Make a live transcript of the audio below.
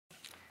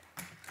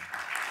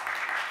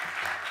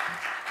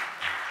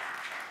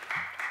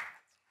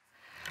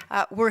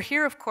We're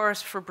here, of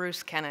course, for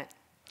Bruce Kennett.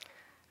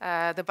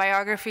 The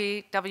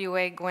biography,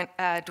 W.A.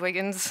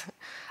 Dwiggins,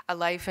 A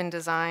Life in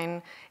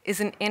Design, is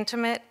an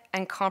intimate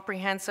and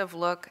comprehensive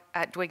look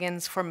at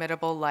Dwiggins'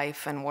 formidable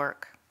life and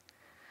work.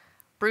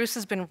 Bruce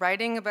has been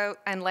writing about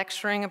and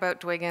lecturing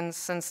about Dwiggins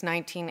since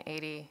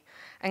 1980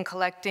 and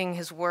collecting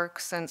his work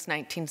since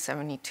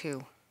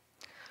 1972.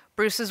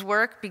 Bruce's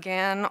work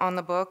began on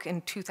the book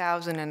in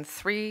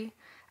 2003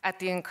 at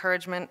the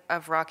encouragement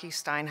of Rocky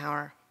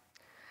Stinehour.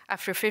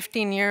 After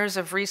 15 years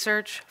of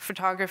research,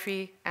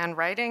 photography, and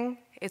writing,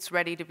 it's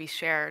ready to be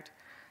shared.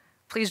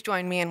 Please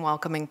join me in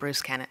welcoming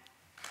Bruce Kennett.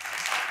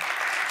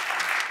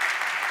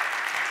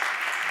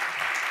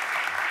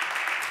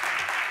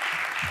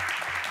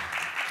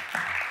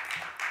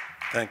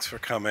 Thanks for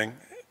coming.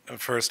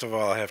 First of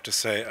all, I have to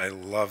say I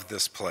love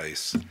this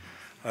place.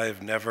 I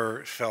have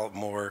never felt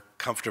more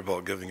comfortable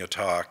giving a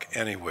talk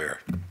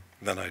anywhere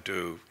than I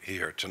do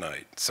here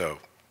tonight, so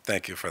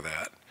thank you for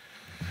that.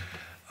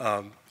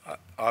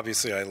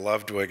 Obviously, I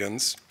love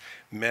Dwiggins.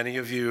 Many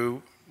of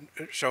you,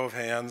 show of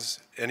hands,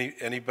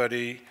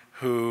 anybody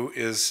who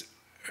is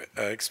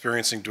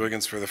experiencing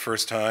Dwiggins for the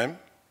first time?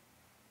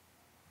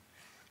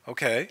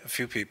 Okay, a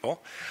few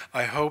people.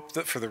 I hope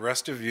that for the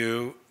rest of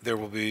you, there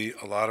will be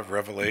a lot of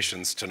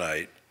revelations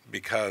tonight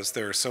because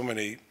there are so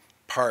many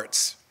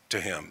parts to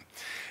him.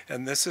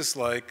 And this is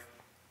like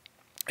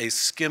a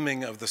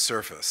skimming of the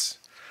surface.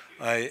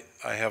 I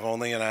have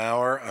only an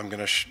hour. I'm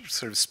going to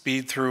sort of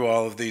speed through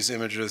all of these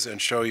images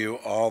and show you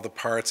all the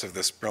parts of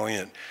this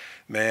brilliant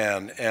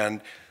man.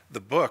 And the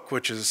book,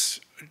 which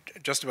is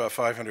just about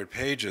 500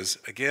 pages,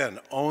 again,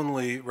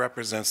 only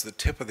represents the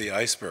tip of the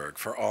iceberg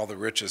for all the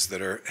riches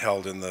that are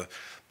held in the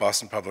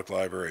Boston Public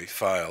Library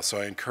file. So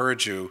I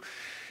encourage you,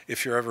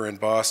 if you're ever in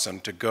Boston,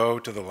 to go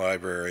to the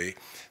library.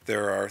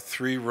 There are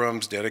 3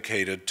 rooms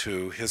dedicated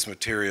to his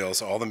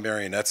materials. All the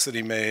marionettes that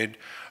he made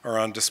are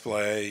on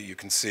display. You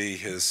can see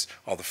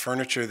all the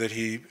furniture that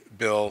he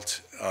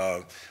built,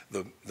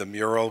 the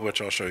mural,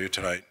 which I'll show you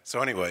tonight.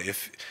 So anyway,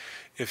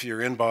 if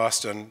you're in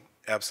Boston,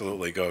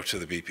 absolutely go to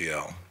the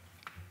BPL.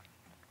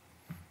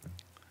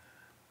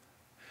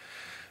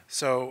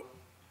 So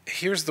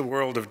here's the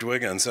world of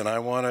Dwiggins, and I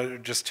want to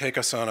just take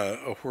us on a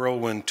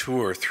whirlwind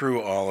tour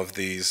through all of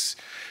these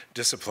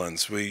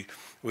disciplines. We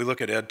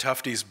look at Ed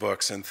Tufte's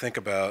books and think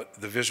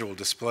about the visual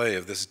display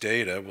of this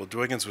data. Well,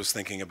 Dwiggins was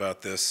thinking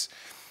about this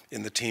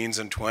in the teens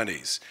and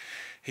 20s.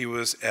 He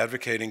was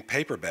advocating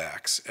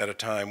paperbacks at a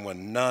time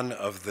when none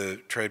of the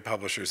trade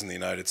publishers in the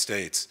United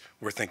States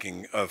were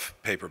thinking of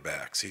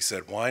paperbacks. He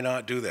said, why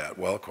not do that?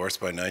 Well, of course,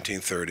 by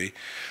 1930,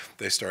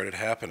 they started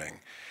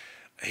happening.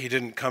 He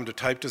didn't come to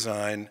type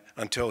design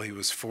until he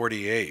was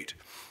 48.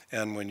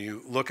 And when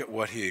you look at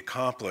what he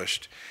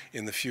accomplished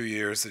in the few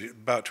years,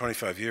 about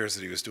 25 years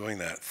that he was doing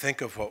that,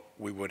 think of what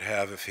we would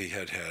have if he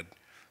had had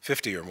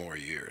 50 or more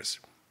years.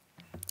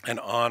 And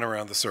on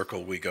around the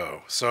circle we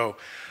go. So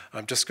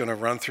I'm just going to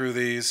run through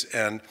these,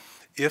 and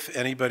if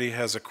anybody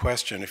has a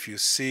question, if you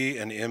see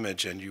an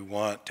image and you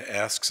want to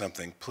ask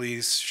something,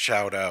 please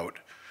shout out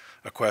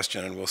a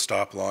question and we'll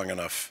stop long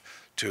enough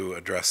to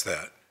address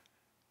that.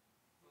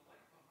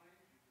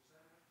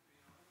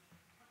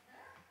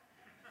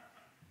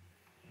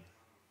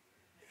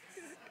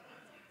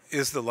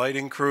 Is the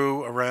lighting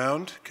crew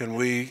around? Can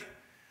we?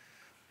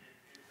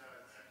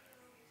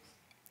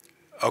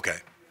 Okay.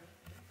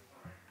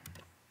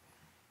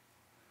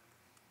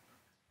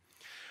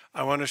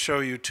 I want to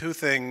show you 2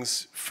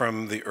 things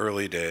from the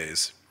early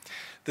days.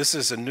 This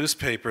is a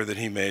newspaper that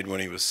he made when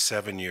he was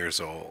 7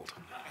 years old.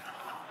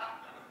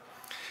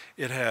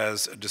 It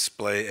has a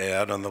display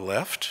ad on the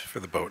left for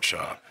the boat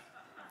shop.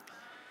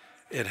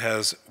 It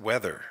has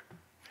weather.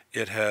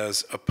 It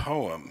has a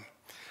poem.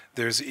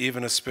 There's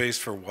even a space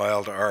for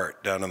wild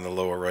art down in the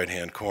lower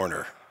right-hand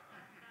corner.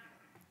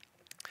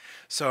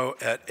 So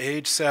at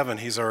age 7,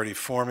 he's already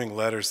forming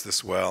letters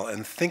this well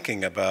and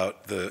thinking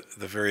about the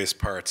various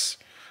parts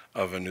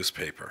of a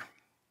newspaper.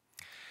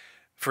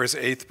 For his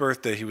 8th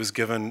birthday, he was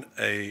given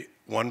a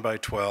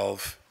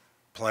 1x12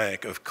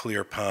 plank of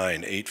clear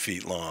pine, 8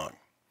 feet long.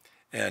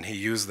 And he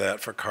used that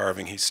for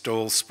carving. He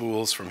stole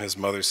spools from his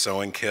mother's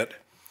sewing kit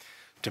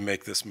to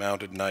make this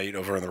mounted knight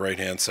over on the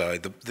right-hand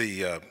side.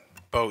 The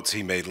boats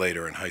he made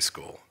later in high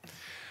school.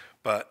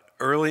 But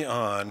early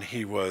on,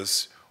 he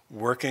was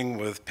working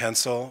with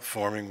pencil,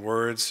 forming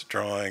words,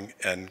 drawing,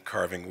 and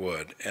carving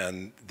wood.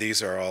 And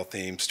these are all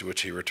themes to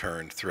which he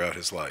returned throughout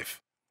his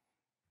life.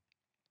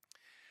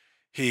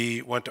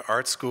 He went to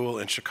art school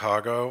in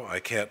Chicago. I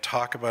can't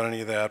talk about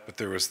any of that, but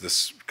there was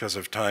this, because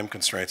of time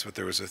constraints, but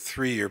there was a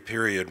 3-year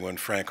period when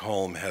Frank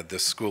Holm had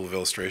this School of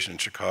Illustration in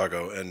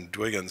Chicago, and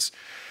Dwiggins'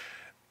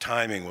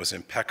 timing was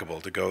impeccable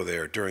to go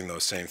there during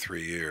those same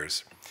 3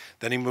 years.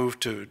 Then he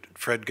moved to,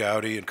 Fred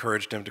Gowdy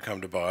encouraged him to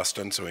come to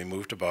Boston, so he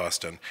moved to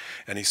Boston,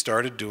 and he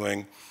started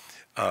doing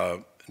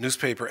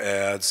newspaper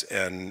ads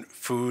and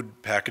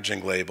food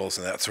packaging labels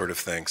and that sort of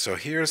thing. So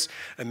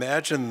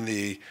imagine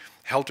the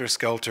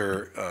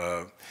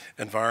helter-skelter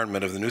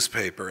environment of the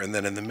newspaper, and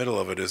then in the middle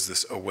of it is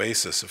this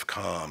oasis of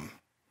calm.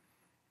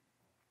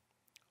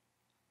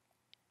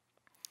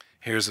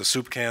 Here's a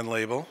soup can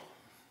label,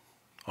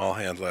 all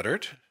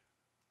hand-lettered.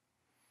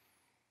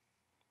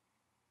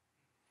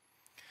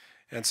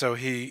 And so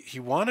he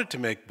wanted to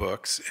make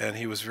books, and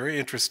he was very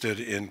interested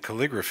in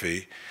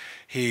calligraphy.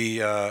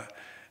 He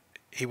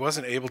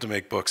wasn't able to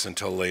make books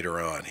until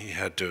later on. He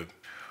had to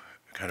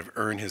kind of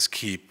earn his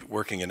keep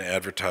working in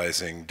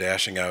advertising,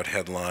 dashing out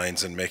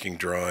headlines and making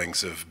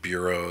drawings of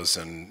bureaus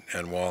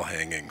and wall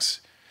hangings.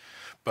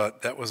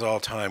 But that was all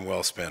time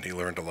well spent. He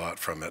learned a lot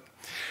from it.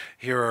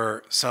 Here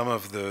are some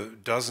of the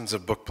dozens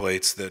of book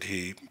plates that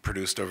he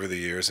produced over the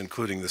years,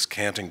 including this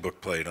canting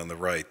book plate on the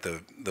right,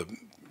 the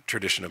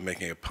tradition of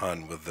making a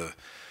pun with the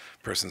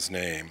person's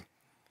name.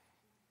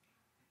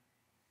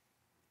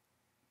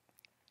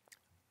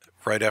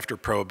 Right after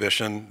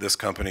Prohibition, this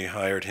company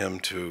hired him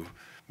to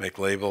make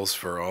labels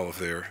for all of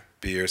their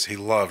beers. He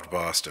loved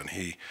Boston.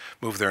 He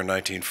moved there in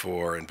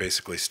 1904 and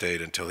basically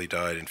stayed until he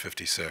died in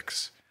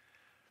 1956.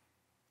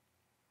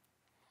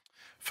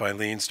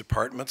 Filene's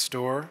Department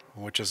Store,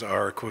 which is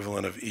our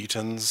equivalent of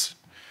Eaton's.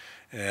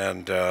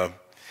 And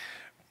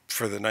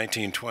for the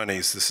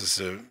 1920s, this is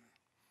a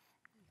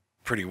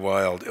pretty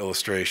wild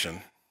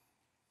illustration.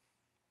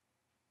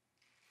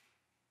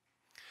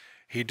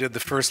 He did the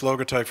first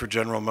logotype for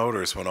General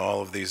Motors when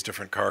all of these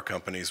different car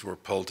companies were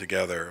pulled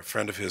together. A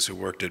friend of his who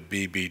worked at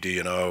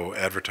BBD&O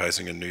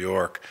Advertising in New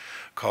York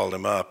called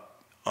him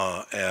up,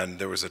 and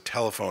there was a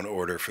telephone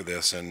order for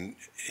this, and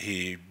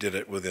he did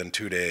it within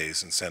 2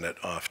 days and sent it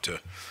off to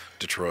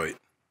Detroit.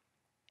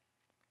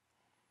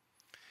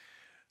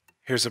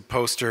 Here's a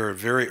poster,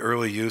 very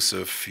early use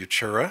of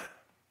Futura.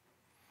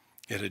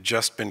 It had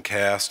just been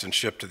cast and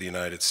shipped to the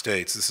United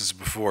States. This is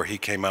before he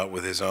came out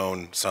with his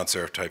own sans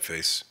serif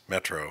typeface,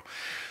 Metro.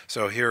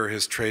 So here are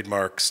his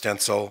trademark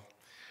stencil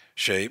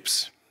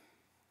shapes.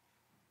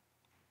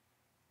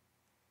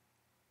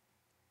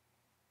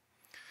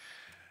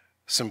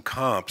 Some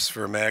comps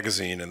for a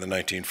magazine in the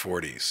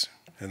 1940s.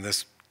 And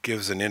this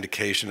gives an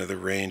indication of the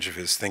range of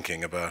his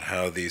thinking about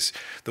how these,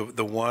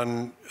 the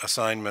one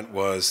assignment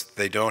was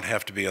they don't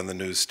have to be on the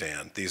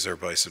newsstand. These are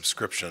by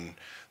subscription.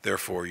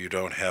 Therefore, you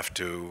don't have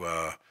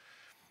to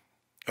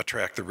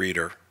attract the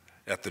reader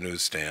at the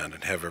newsstand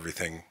and have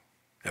everything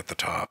at the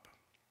top.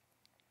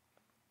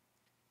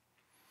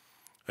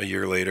 A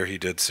year later, he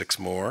did 6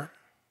 more.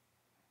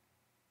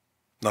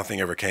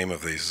 Nothing ever came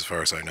of these, as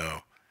far as I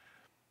know.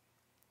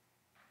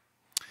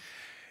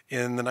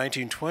 In the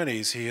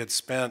 1920s, he had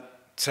spent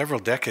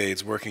several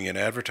decades working in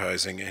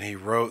advertising, and he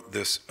wrote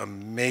this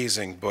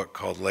amazing book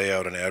called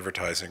Layout and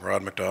Advertising.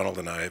 Rod McDonald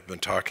and I have been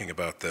talking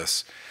about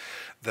this,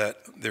 that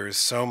there is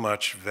so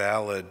much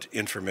valid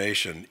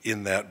information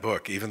in that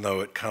book, even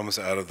though it comes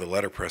out of the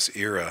letterpress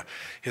era.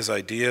 His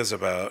ideas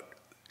about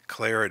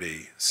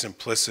clarity,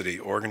 simplicity,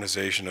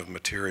 organization of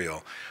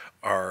material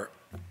are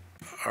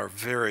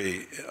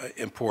very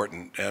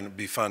important, and it'd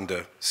be fun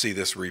to see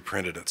this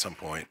reprinted at some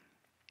point.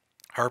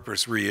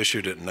 Harper's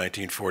reissued it in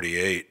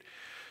 1948,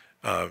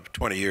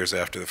 20 years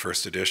after the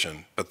first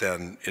edition, but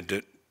then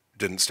it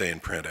didn't stay in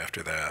print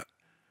after that.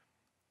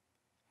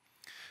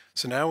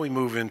 So now we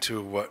move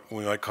into what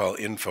we might call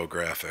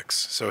infographics.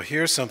 So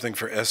here's something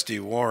for S.D.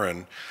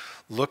 Warren,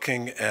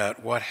 looking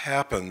at what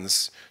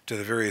happens to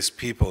the various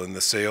people in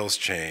the sales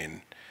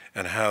chain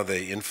and how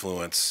they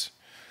influence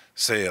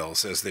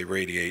sales as they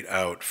radiate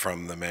out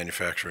from the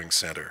manufacturing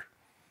center.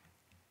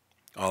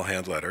 All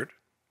hand-lettered.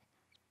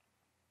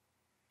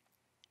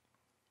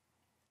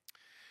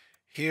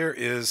 Here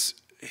is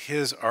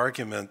his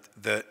argument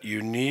that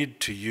you need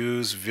to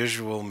use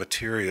visual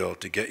material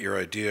to get your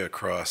idea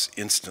across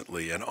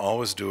instantly, and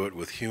always do it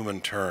with human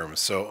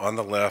terms. So on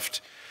the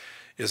left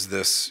is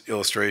this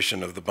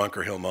illustration of the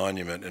Bunker Hill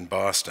Monument in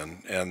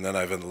Boston, and then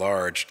I've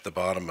enlarged the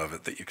bottom of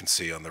it that you can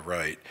see on the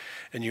right.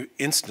 And you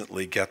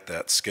instantly get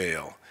that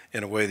scale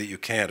in a way that you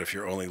can't if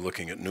you're only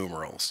looking at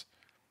numerals.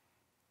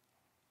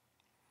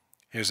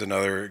 Here's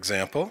another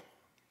example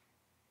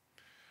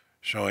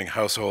showing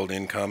household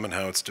income and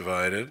how it's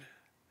divided.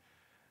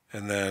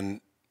 And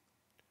then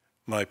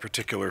my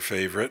particular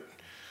favorite,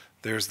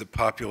 there's the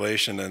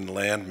population and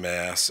land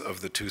mass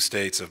of the 2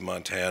 states of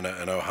Montana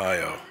and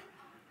Ohio.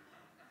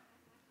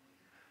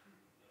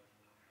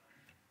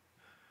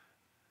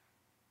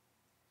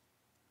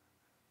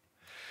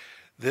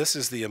 This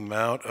is the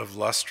amount of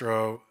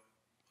Lustro,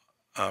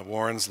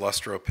 Warren's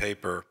Lustro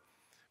paper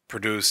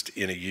produced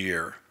in a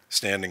year,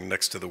 standing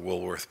next to the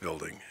Woolworth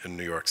building in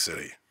New York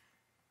City.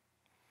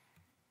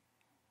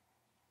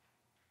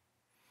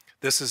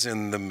 This is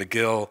in the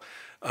McGill.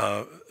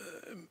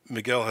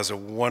 McGill has a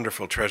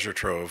wonderful treasure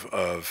trove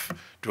of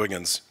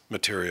Dwiggins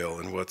material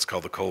in what's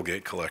called the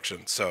Colgate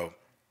collection. So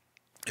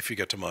if you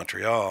get to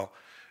Montreal,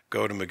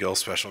 go to McGill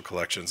Special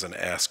Collections and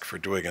ask for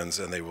Dwiggins,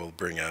 and they will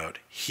bring out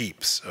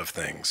heaps of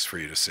things for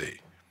you to see.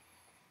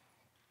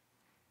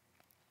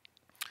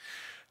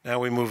 Now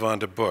we move on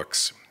to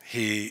books.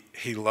 He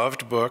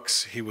loved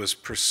books. He was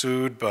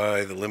pursued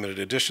by the Limited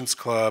Editions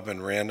Club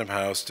and Random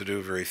House to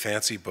do very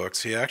fancy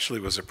books. He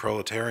actually was a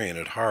proletarian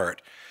at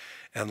heart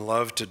and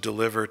loved to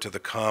deliver to the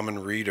common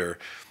reader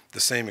the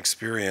same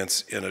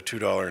experience in a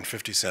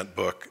 $2.50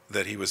 book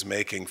that he was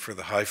making for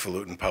the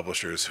highfalutin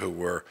publishers who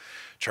were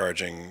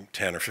charging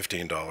 $10 or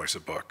 $15 a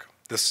book.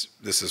 This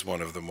is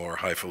one of the more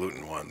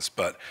highfalutin ones,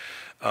 but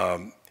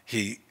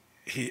he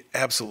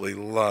absolutely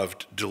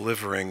loved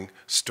delivering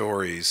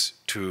stories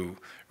to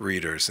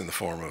readers in the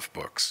form of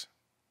books.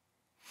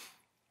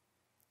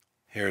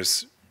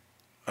 Here's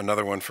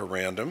another one for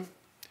random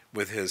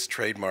with his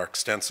trademark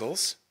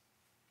stencils.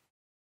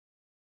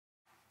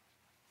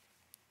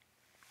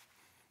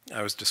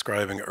 I was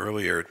describing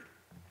earlier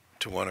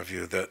to one of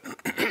you that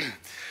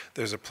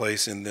there's a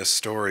place in this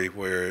story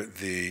where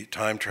the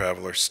time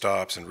traveler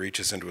stops and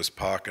reaches into his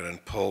pocket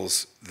and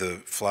pulls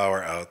the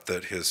flower out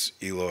that his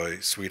Eloy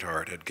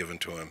sweetheart had given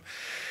to him.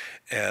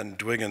 And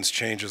Dwiggins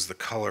changes the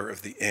color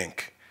of the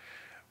ink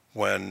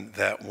when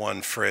that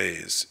one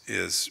phrase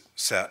is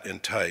set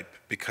in type,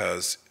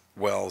 because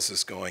Wells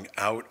is going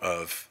out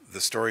of the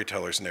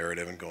storyteller's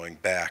narrative and going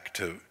back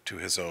to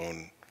his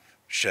own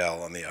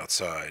shell on the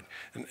outside.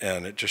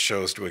 And it just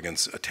shows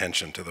Dwiggins'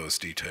 attention to those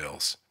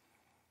details.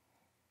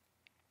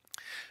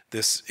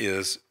 This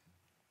is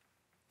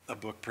a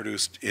book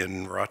produced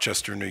in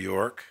Rochester, New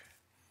York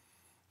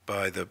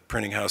by the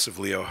printing house of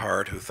Leo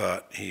Hart, who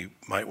thought he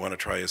might want to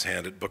try his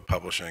hand at book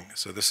publishing.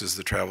 So this is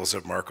The Travels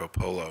of Marco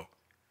Polo.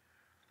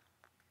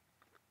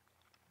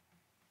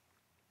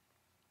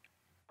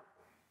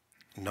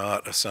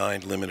 Not a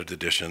signed limited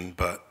edition,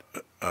 but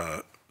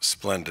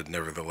splendid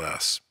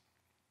nevertheless.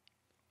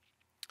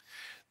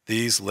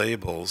 These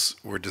labels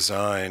were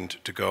designed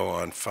to go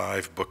on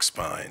 5 book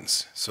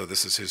spines. So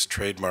this is his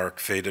trademark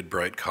faded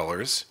bright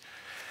colors.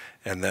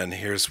 And then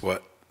here's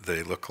what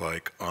they look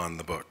like on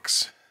the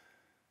books.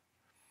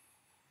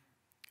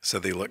 So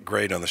they look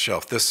great on the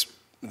shelf. This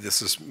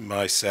is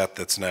my set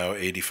that's now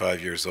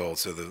 85 years old,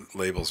 so the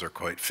labels are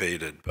quite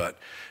faded. But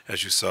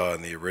as you saw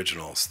in the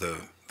originals,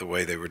 the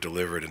way they were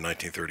delivered in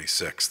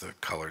 1936, the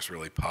colors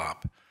really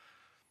pop.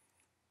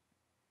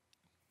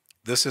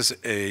 This is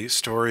a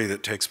story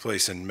that takes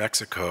place in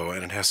Mexico,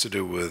 and it has to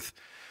do with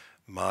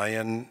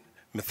Mayan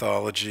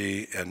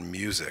mythology and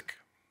music.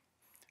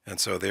 And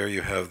so there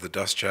you have the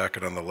dust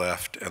jacket on the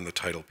left and the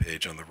title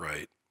page on the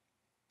right.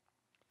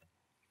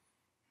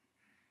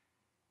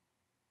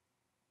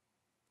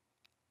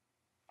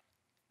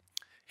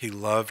 He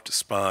loved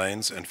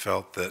spines and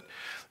felt that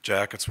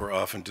jackets were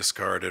often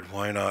discarded.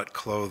 Why not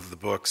clothe the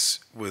books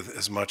with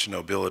as much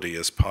nobility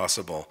as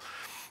possible?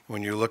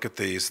 When you look at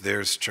these,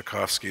 there's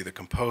Tchaikovsky, the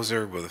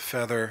composer, with a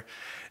feather,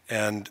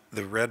 and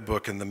the red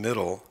book in the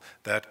middle,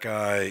 that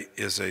guy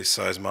is a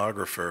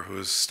seismographer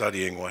who's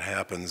studying what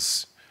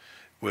happens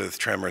with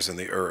tremors in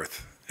the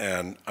earth.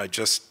 And I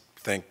just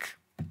think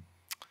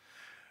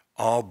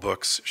all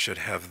books should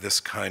have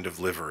this kind of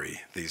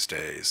livery these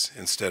days,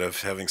 instead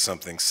of having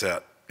something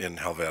set in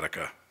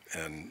Helvetica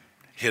and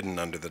hidden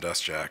under the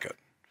dust jacket.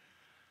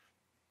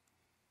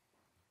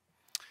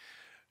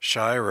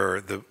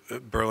 Shirer, the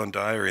Berlin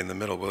Diary in the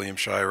middle, William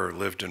Shirer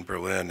lived in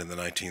Berlin in the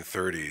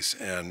 1930s,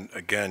 and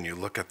again, you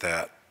look at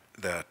that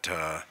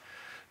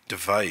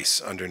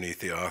device underneath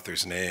the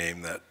author's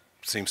name that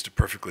seems to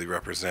perfectly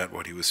represent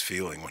what he was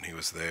feeling when he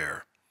was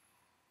there.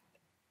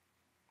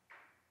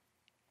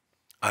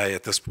 I,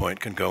 at this point,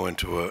 can go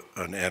into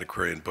an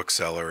antiquarian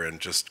bookseller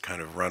and just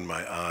kind of run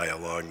my eye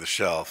along the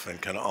shelf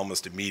and kind of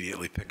almost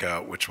immediately pick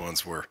out which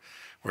ones were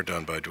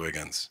done by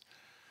Dwiggins.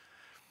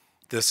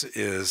 This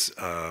is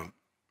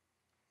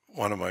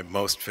one of my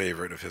most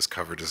favorite of his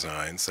cover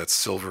designs. That's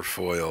silver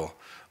foil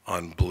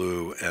on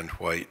blue and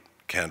white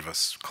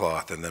canvas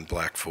cloth, and then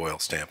black foil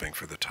stamping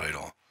for the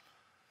title.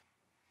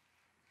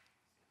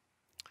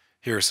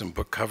 Here are some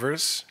book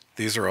covers.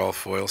 These are all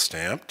foil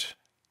stamped.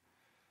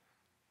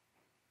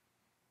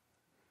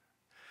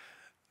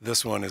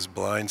 This one is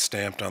blind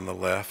stamped on the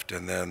left,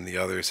 and then the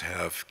others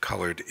have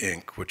colored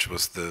ink, which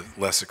was the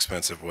less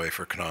expensive way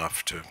for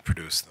Knopf to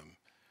produce them.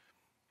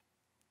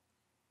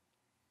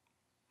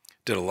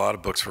 Did a lot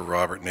of books for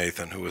Robert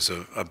Nathan, who was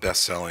a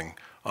best-selling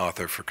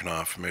author for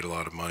Knopf, made a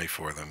lot of money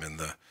for them in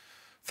the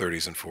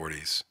 30s and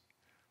 40s.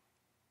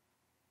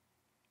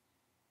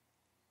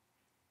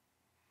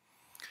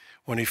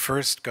 When he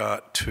first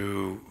got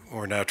to,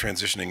 we're now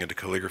transitioning into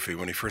calligraphy,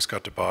 when he first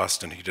got to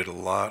Boston, he did a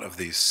lot of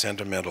these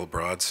sentimental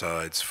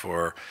broadsides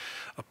for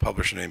a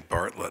publisher named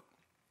Bartlett,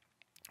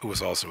 who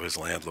was also his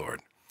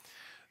landlord.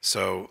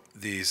 So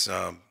these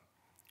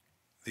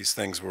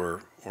things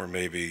were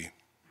maybe,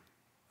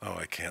 oh,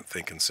 I can't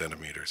think in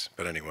centimeters,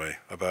 but anyway,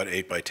 about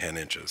 8 by 10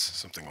 inches,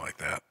 something like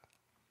that.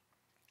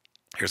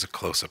 Here's a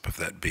close-up of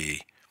that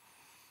bee.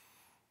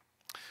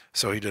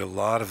 So he did a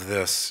lot of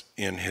this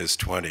in his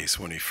 20s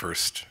when he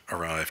first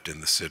arrived in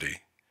the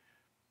city.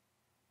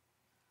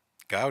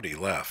 Gaudi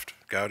left.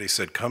 Gaudi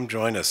said, come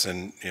join us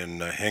in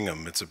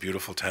Hingham. It's a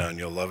beautiful town.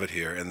 You'll love it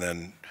here. And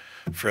then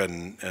Fred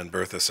and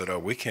Bertha said, oh,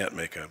 we can't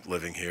make a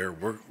living here.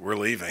 We're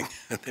leaving.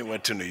 And they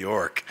went to New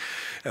York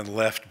and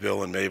left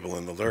Bill and Mabel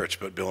in the lurch.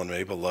 But Bill and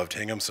Mabel loved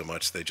Hingham so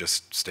much they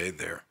just stayed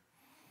there.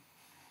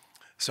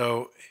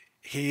 So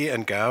he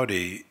and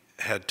Gaudi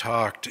had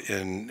talked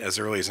in as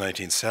early as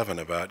 1907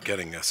 about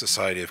getting a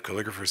society of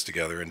calligraphers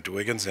together, and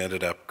Dwiggins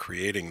ended up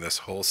creating this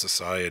whole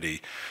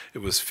society. It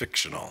was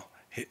fictional.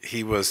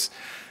 He was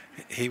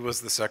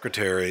the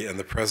secretary, and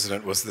the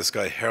president was this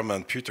guy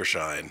Hermann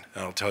Püterschein.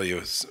 I'll tell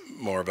you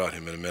more about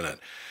him in a minute.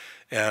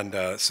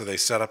 And so they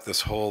set up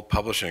this whole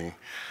publishing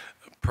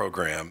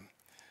program,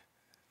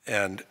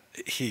 and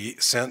he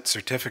sent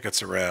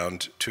certificates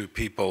around to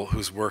people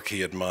whose work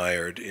he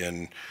admired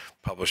in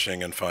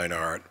publishing and fine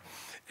art.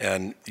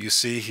 And you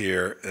see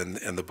here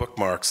in the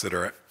bookmarks that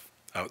are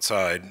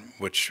outside,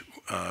 which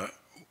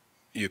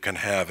you can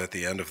have at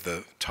the end of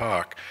the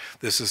talk,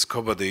 this is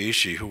Kobo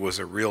Daishi, who was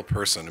a real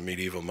person, a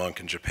medieval monk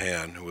in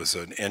Japan, who was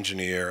an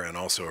engineer and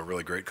also a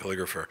really great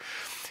calligrapher.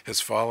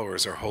 His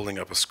followers are holding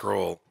up a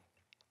scroll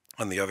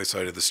on the other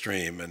side of the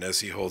stream, and as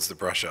he holds the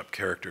brush up,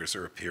 characters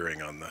are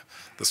appearing on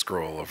the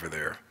scroll over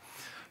there.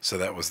 So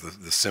that was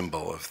the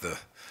symbol of the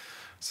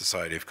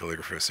Society of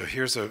Calligraphers. So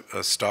here's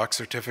a stock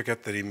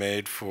certificate that he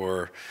made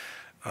for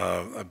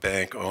a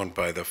bank owned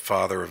by the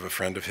father of a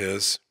friend of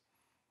his.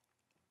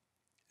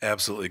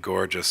 Absolutely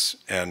gorgeous,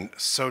 and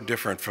so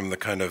different from the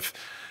kind of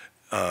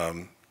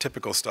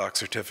typical stock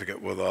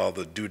certificate with all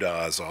the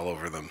doodahs all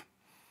over them.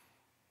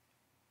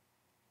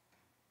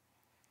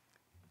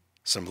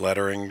 Some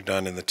lettering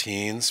done in the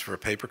teens for a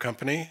paper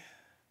company.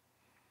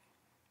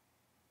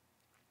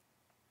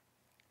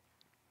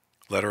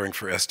 Lettering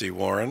for S.D.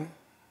 Warren.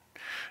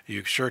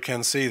 You sure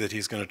can see that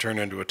he's going to turn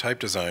into a type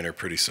designer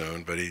pretty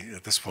soon, but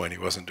at this point he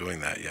wasn't doing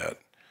that yet.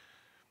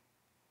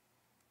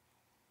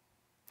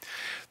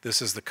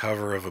 This is the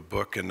cover of a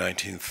book in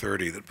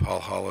 1930 that Paul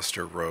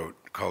Hollister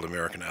wrote called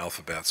American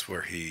Alphabets,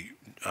 where he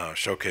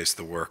showcased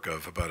the work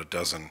of about a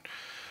dozen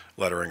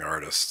lettering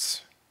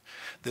artists.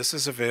 This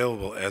is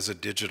available as a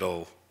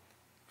digital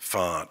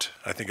font.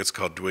 I think it's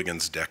called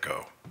Dwiggins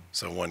Deco,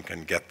 so one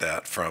can get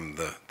that from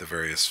the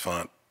various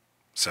font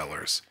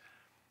sellers.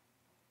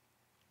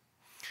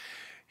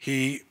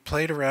 He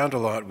played around a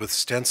lot with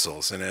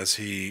stencils, and as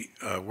he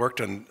worked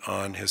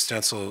on his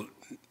stencil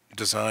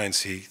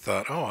designs, he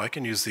thought, oh, I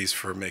can use these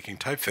for making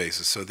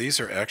typefaces. So these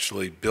are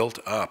actually built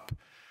up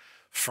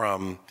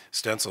from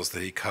stencils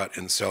that he cut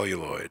in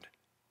celluloid.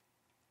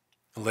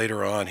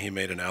 Later on, he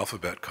made an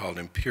alphabet called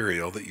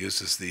Imperial that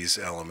uses these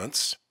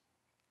elements.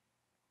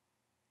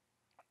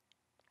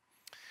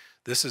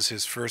 This is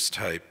his first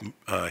type.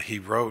 He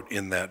wrote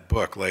in that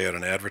book, Layout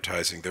and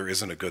Advertising, there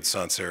isn't a good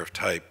sans serif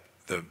type.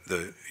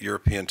 The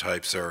European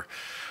types are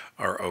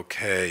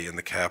okay in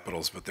the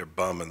capitals, but they're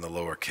bum in the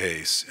lower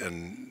case.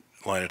 And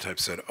Linotype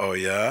said, oh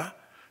yeah,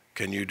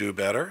 can you do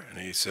better? And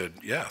he said,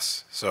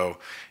 yes. So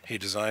he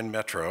designed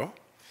Metro,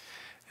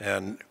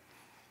 and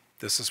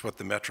this is what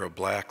the Metro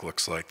Black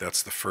looks like.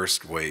 That's the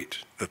first weight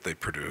that they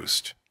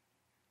produced.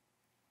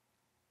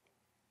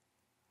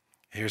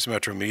 Here's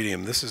Metro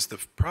Medium. This is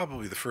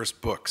probably the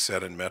first book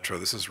set in Metro.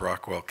 This is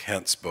Rockwell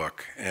Kent's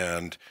book,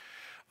 and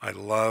I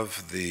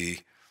love the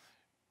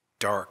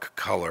dark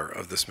color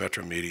of this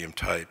Metro Medium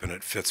type, and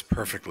it fits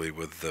perfectly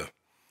with the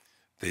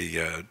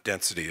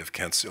density of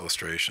Kent's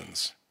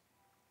illustrations.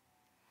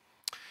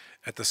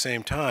 At the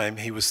same time,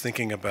 he was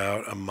thinking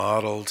about a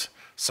modeled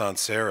sans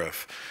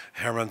serif.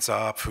 Hermann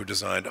Zapp, who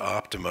designed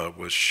Optima,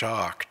 was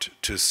shocked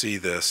to see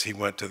this. He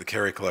went to the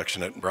Cary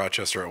collection at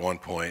Rochester at one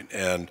point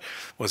and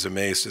was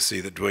amazed to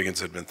see that Dwiggins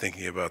had been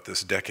thinking about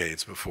this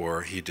decades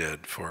before he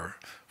did for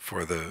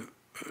the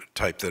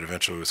type that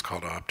eventually was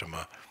called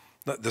Optima.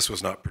 This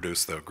was not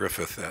produced, though.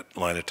 Griffith at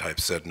Linotype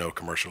said no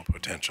commercial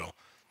potential.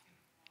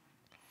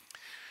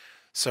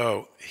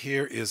 So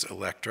here is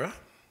Electra,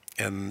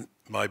 and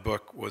my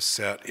book was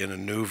set in a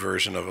new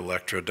version of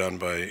Electra done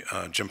by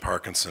Jim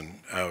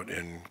Parkinson out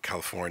in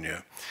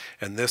California.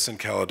 And this and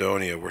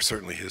Caledonia were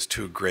certainly his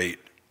two great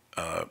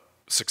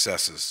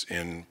successes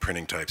in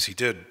printing types. He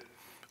did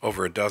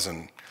over a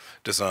dozen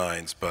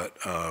designs, but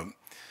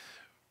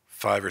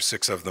 5 or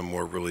 6 of them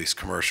were released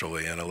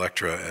commercially, and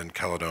Electra and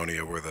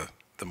Caledonia were the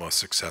most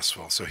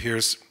successful. So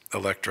here's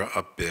Electra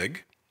up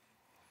big.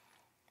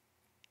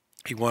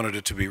 He wanted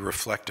it to be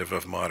reflective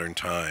of modern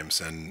times,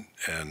 and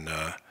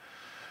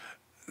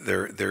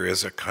there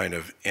is a kind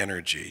of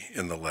energy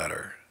in the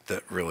letter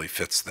that really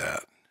fits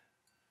that.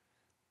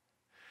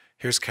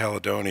 Here's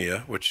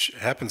Caledonia, which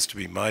happens to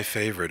be my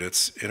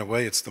favorite. In a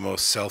way, it's the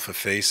most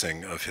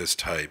self-effacing of his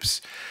types,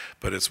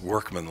 but it's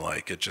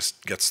workmanlike. It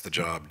just gets the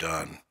job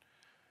done.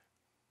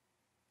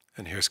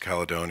 And here's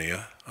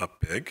Caledonia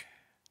up big.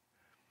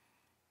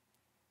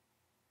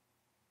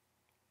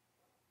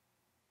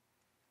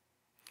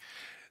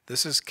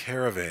 This is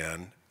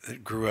Caravan.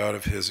 It grew out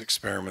of his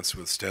experiments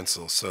with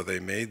stencils. So they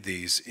made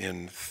these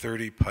in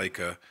 30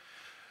 pica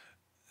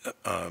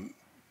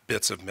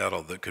bits of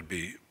metal that could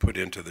be put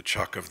into the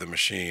chuck of the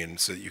machine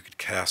so that you could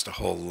cast a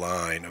whole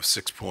line of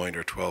 6-point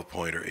or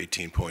 12-point or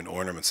 18-point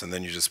ornaments, and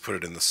then you just put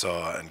it in the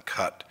saw and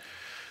cut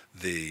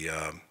the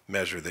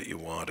measure that you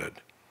wanted.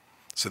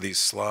 So these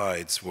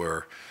slides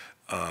were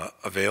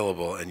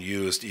available and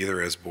used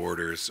either as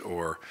borders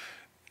or,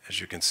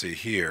 as you can see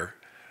here,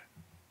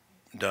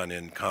 done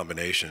in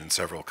combination in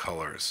several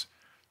colors.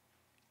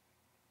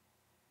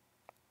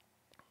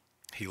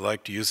 he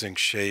liked using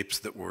shapes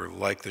that were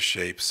like the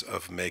shapes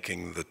of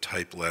making the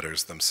type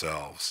letters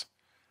themselves.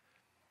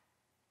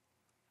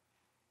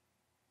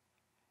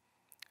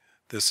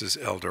 This is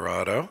El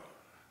Dorado,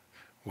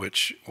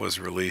 which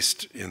was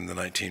released in the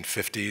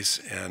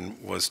 1950s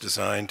and was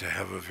designed to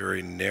have a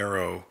very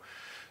narrow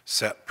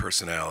set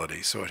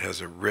personality. So it has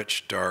a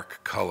rich,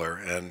 dark color.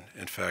 And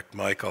in fact,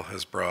 Michael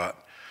has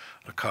brought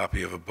a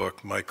copy of a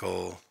book.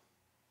 Michael,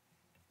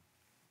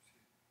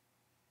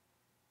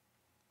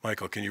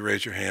 can you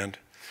raise your hand?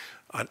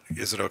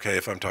 Is it okay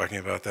if I'm talking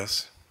about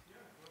this?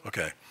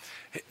 Okay.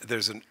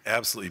 There's an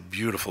absolutely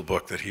beautiful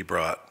book that he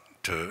brought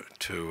to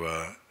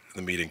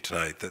the meeting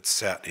tonight that's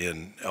set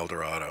in El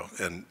Dorado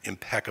and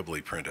impeccably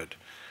printed.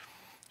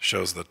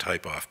 Shows the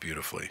type off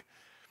beautifully.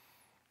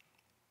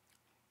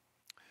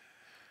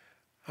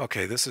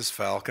 Okay, this is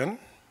Falcon,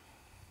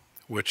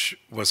 which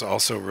was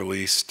also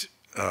released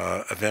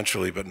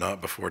eventually, but not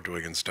before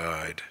Dwiggins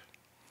died.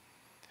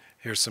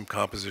 Here's some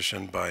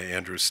composition by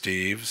Andrew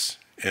Steeves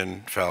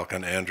in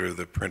Falcon. Andrew,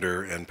 the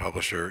printer and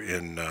publisher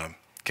in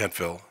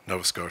Kentville,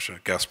 Nova Scotia,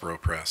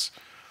 Gaspereau Press.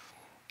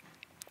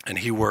 And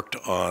he worked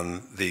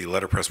on the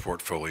letterpress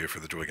portfolio for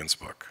the Dwiggins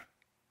book.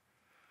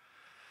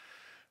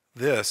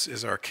 This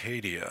is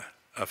Arcadia,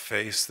 a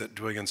face that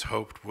Dwiggins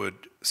hoped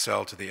would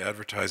sell to the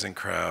advertising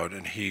crowd,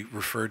 and he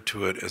referred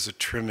to it as a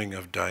trimming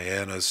of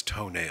Diana's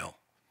toenail.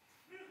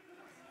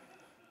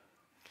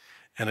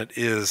 And it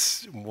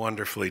is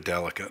wonderfully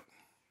delicate.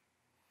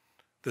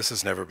 This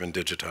has never been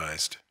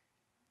digitized.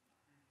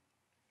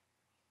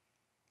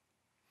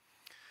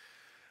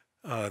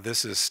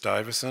 This is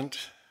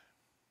Stuyvesant.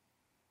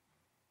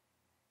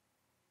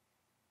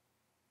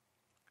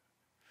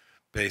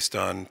 Based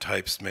on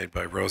types made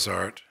by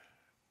Rosart,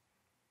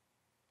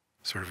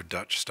 sort of a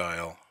Dutch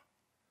style.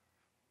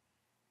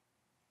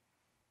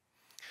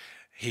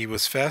 He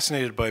was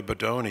fascinated by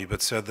Bodoni,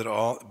 but said that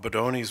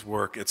Bodoni's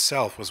work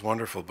itself was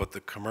wonderful, but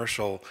the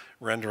commercial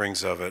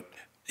renderings of it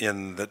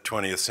in the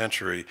 20th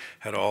century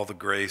had all the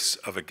grace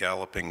of a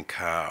galloping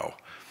cow.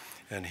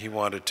 And he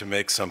wanted to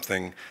make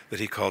something that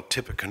he called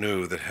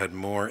Tippecanoe that had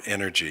more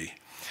energy.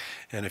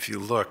 And if you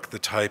look, the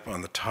type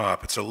on the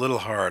top, it's a little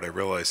hard, I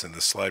realize, in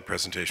the slide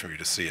presentation for you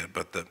to see it,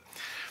 but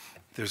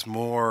there's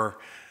more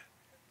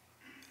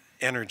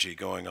energy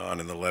going on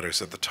in the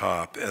letters at the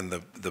top, and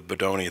the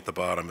Bodoni at the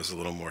bottom is a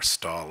little more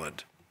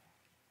stolid.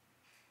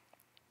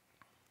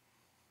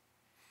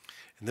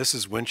 And this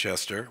is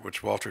Winchester,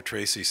 which Walter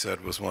Tracy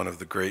said was one of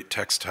the great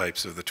text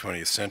types of the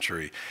 20th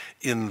century,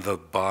 in the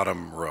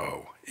bottom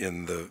row,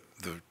 in the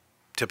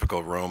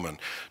typical Roman.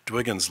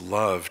 Dwiggins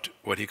loved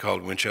what he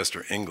called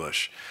Winchester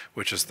English,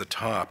 which is the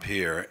top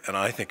here, and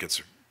I think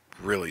it's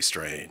really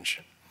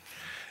strange.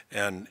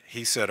 And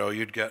he said, oh,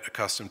 you'd get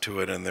accustomed to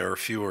it, and there are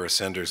fewer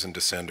ascenders and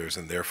descenders,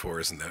 and therefore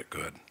isn't that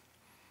good.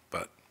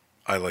 But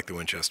I like the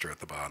Winchester at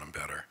the bottom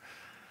better.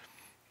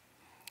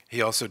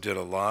 He also did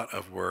a lot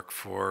of work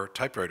for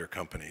typewriter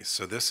companies.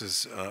 So this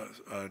is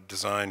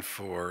designed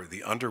for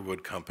the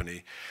Underwood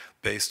Company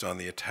based on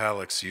the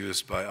italics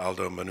used by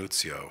Aldus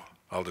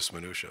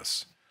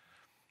Manutius.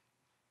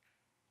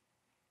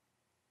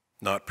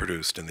 Not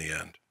produced in the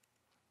end.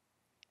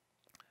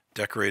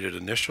 Decorated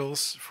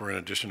initials for an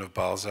edition of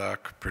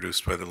Balzac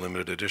produced by the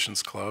Limited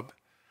Editions Club.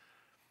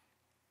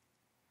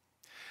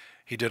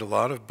 He did a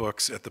lot of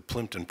books at the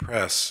Plimpton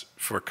Press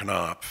for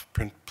Knopf.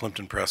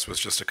 Plimpton Press was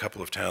just a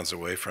couple of towns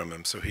away from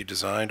him, so he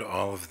designed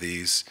all of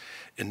these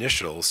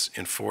initials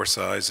in 4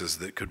 sizes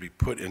that could be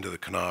put into the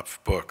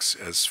Knopf books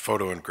as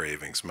photo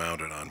engravings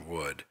mounted on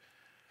wood.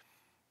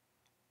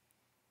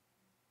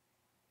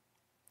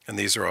 And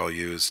these are all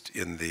used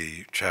in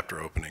the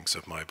chapter openings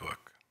of my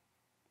book.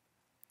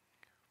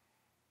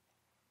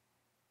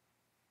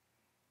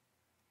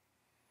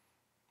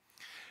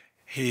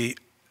 He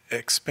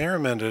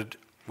experimented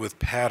with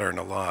pattern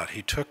a lot.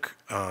 He took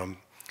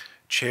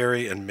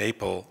cherry and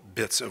maple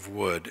bits of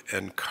wood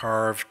and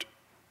carved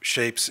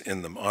shapes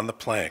in them on the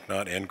plank,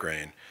 not end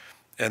grain,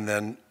 and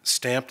then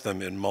stamped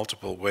them in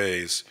multiple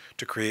ways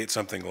to create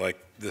something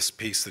like this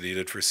piece that he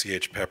did for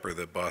C.H. Pepper,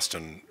 the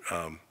Boston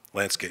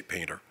landscape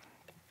painter.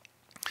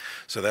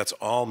 So that's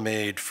all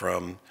made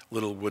from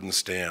little wooden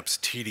stamps,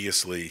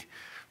 tediously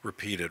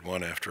repeated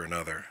one after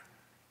another.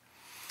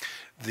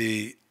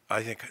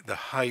 I think the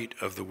height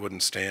of the wooden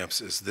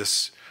stamps is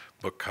this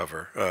book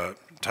cover,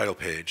 title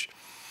page.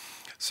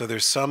 So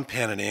there's some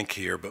pen and ink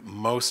here, but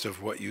most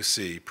of what you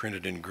see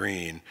printed in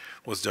green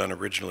was done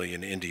originally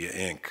in India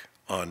ink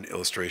on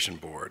illustration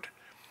board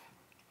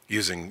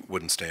using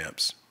wooden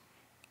stamps.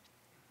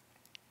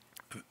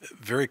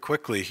 Very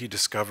quickly, he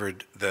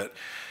discovered that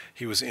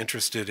he was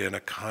interested in a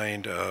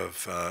kind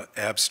of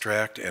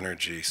abstract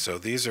energy. So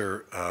these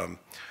are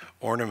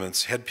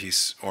ornaments,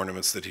 headpiece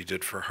ornaments that he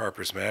did for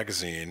Harper's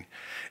Magazine,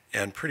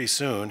 and pretty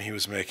soon he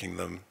was making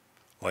them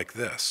like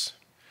this.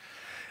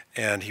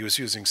 And he was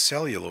using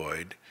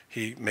celluloid.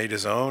 He made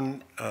his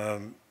own,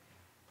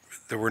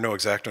 there were no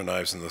X-Acto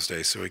knives in those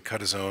days, so he cut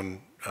his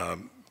own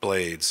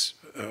blades,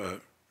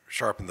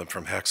 sharpened them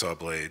from hacksaw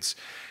blades,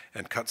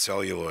 and cut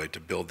celluloid to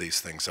build these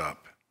things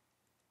up.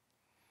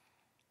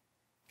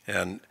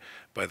 And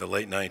by the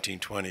late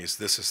 1920s,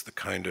 this is the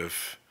kind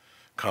of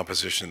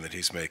composition that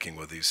he's making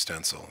with these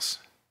stencils.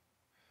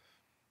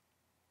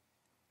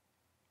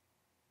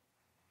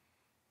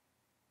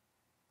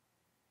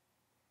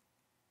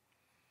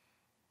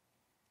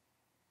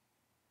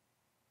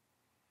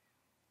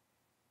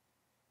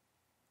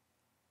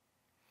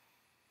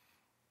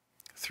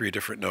 Three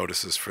different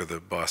notices for the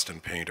Boston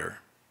painter.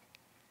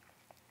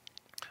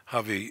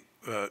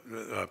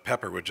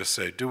 Pepper would just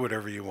say, do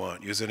whatever you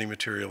want, use any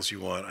materials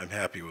you want, I'm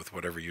happy with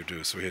whatever you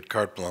do. So he had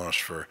carte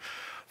blanche for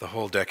the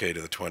whole decade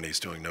of the 20s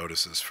doing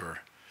notices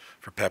for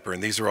Pepper,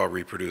 and these are all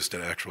reproduced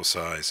at actual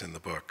size in the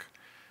book.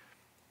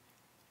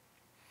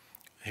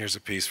 Here's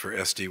a piece for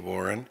S.D.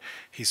 Warren.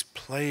 He's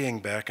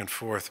playing back and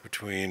forth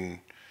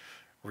between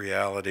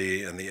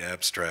reality and the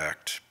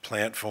abstract.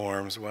 Plant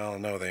forms, well,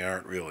 no, they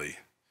aren't really.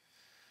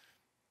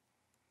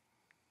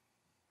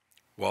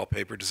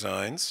 Wallpaper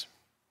designs.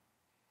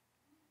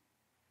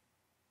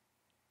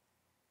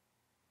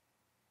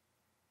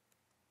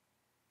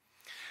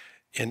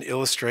 In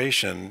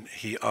illustration,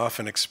 he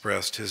often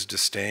expressed his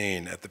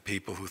disdain at the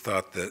people who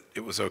thought that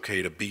it was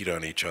okay to beat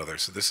on each other.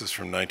 So this is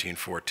from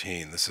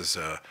 1914. This is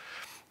a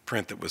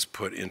print that was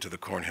put into the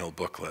Cornhill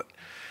booklet.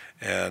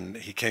 And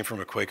he came from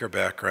a Quaker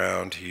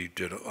background. He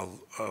did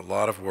a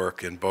lot of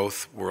work in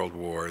both world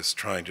wars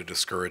trying to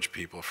discourage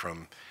people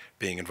from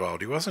being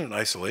involved. He wasn't an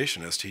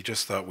isolationist. He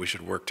just thought we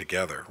should work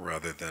together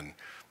rather than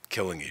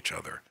killing each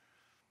other.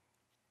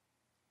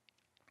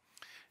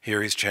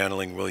 Here he's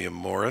channeling William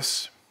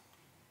Morris.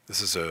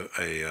 This is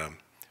a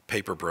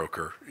paper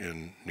broker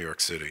in New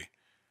York City.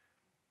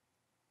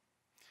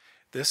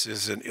 This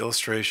is an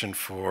illustration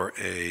for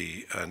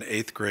an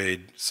 8th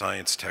grade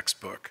science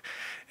textbook.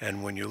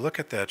 And when you look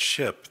at that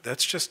ship,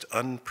 that's just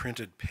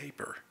unprinted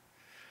paper.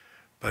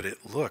 But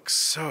it looks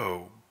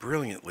so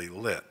brilliantly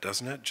lit,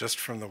 doesn't it? Just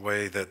from the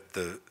way that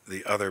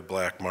the other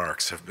black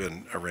marks have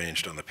been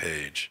arranged on the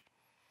page.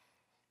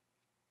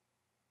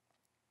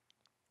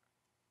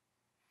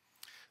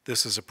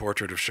 This is a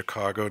portrait of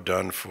Chicago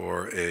done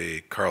for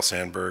a Carl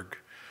Sandburg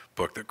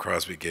book that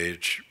Crosby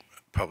Gage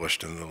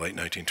published in the late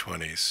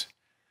 1920s.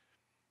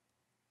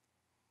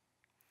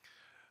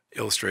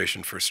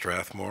 Illustration for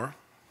Strathmore.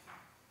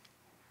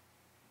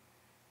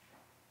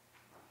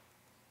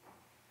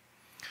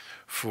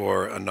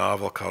 For a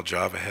novel called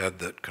Java Head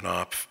that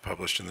Knopf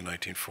published in the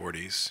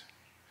 1940s.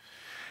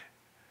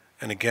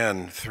 And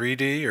again,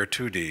 3D or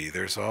 2D,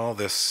 there's all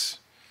this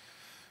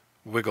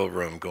wiggle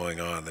room going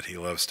on that he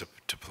loves to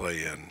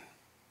play in.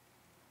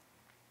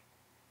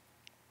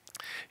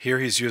 Here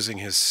he's using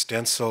his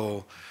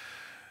stencil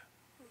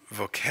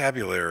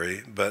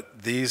vocabulary,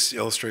 but these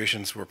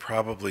illustrations were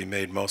probably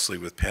made mostly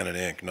with pen and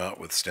ink, not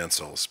with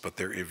stencils, but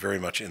they're very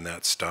much in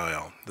that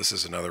style. This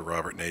is another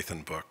Robert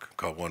Nathan book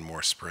called One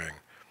More Spring.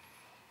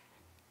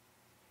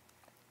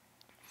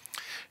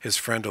 His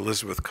friend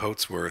Elizabeth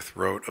Coatsworth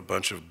wrote a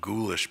bunch of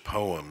ghoulish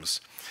poems,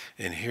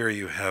 and here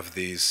you have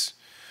these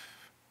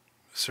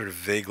sort of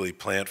vaguely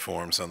plant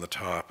forms on the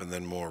top and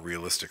then more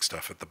realistic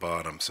stuff at the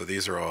bottom. So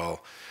these are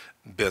all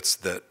bits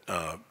that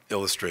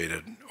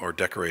illustrated or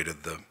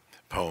decorated the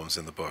poems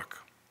in the book.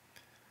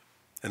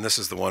 And this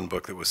is the one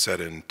book that was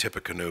set in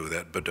Tippecanoe,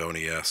 that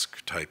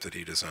Bodoni-esque type that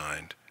he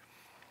designed.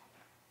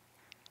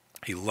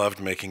 He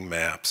loved making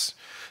maps.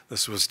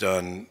 This was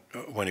done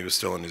when he was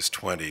still in his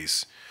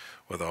 20s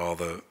with all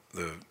the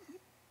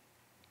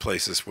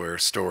places where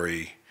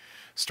storybooks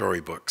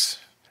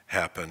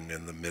happen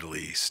in the Middle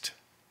East.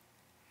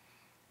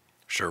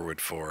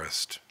 Sherwood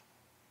Forest,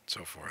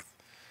 so forth.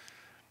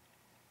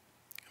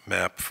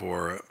 Map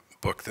for a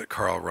book that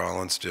Carl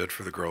Rollins did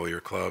for the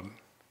Grolier Club.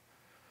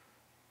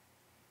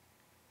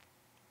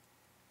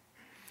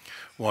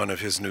 One of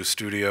his new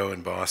studio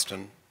in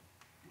Boston.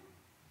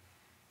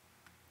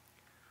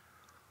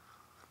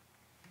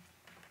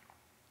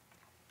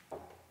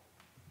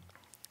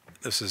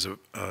 This is a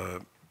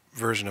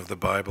version of the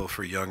Bible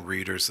for young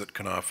readers that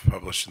Knopf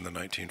published in the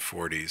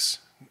 1940s.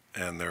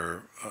 And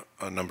there are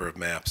a number of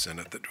maps in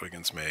it that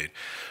Dwiggins made.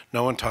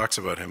 No one talks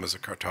about him as a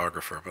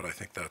cartographer, but I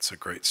think that's a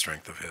great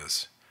strength of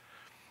his.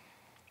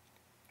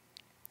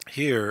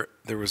 Here,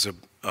 there was a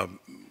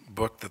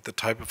book that the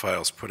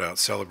Typophiles put out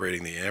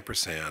celebrating the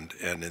ampersand,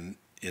 and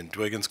in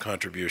Dwiggins'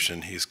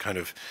 contribution, he's kind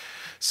of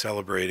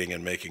celebrating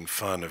and making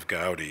fun of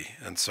Gaudi.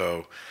 And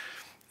so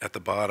at the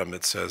bottom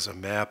it says, a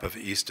map of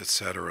East,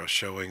 etc.,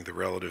 showing the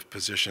relative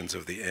positions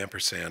of the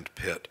ampersand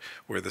pit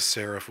where the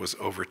serif was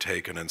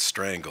overtaken and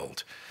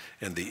strangled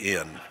in the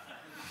inn.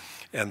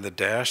 And the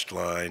dashed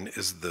line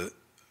is the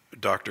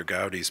Dr.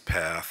 Gaudi's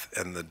path,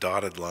 and the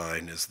dotted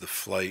line is the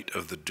flight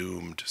of the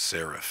doomed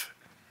serif.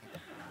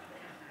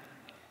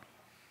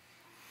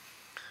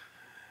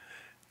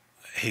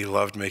 He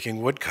loved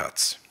making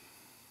woodcuts.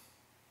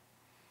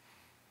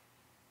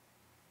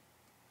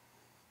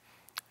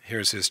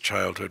 Here's his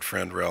childhood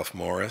friend Ralph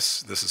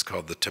Morris. This is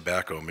called the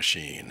Tobacco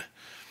Machine.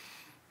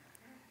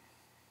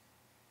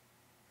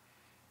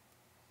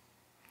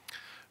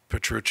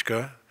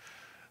 Petruchka,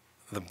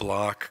 the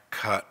block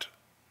cut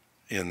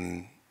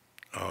in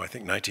I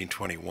think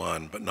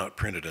 1921, but not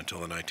printed until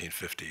the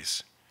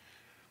 1950s.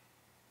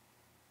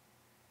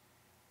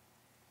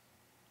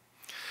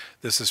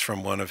 This is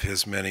from one of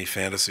his many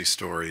fantasy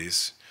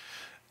stories,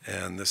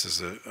 and this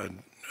is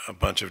a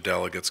bunch of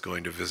delegates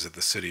going to visit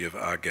the city of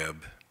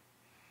Ageb.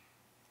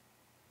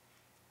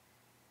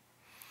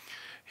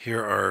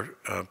 Here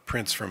are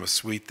prints from a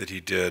suite that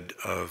he did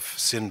of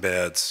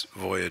Sinbad's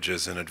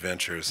voyages and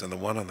adventures, and the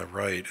one on the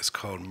right is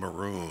called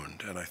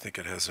Marooned, and I think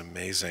it has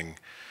amazing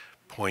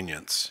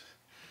poignance.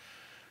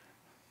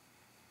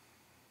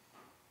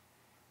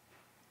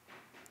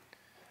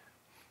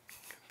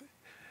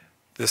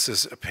 This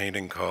is a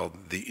painting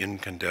called The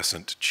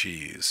Incandescent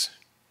Cheese.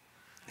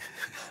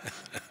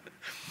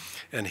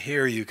 And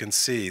here you can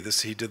see,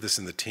 he did this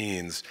in the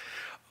teens,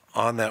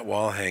 on that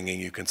wall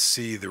hanging you can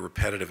see the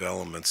repetitive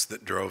elements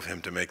that drove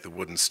him to make the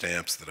wooden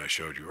stamps that I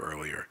showed you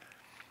earlier.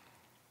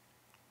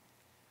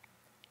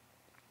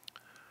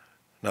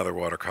 Another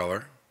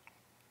watercolor.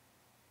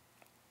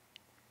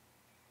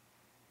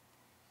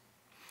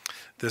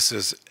 This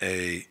is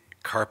a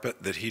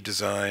carpet that he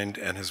designed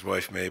and his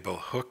wife Mabel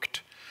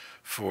hooked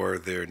for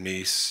their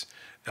niece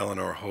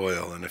Eleanor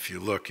Hoyle, and if you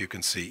look you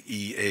can see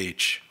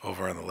EH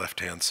over on the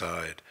left-hand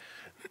side.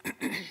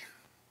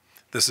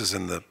 This is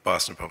in the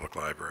Boston Public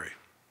Library.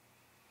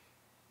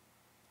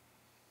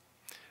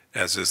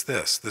 As is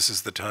this. This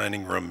is the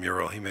dining room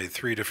mural. He made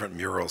 3 different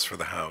murals for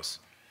the house.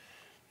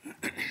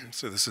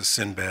 So this is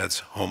Sinbad's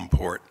home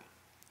port.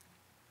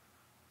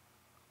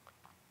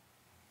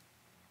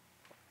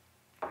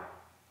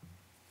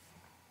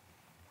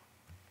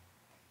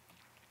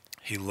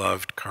 He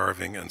loved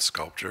carving and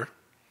sculpture.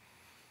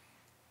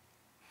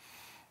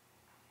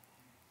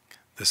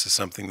 This is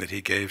something that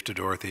he gave to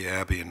Dorothy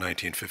Abbey in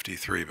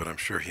 1953, but I'm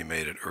sure he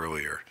made it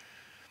earlier,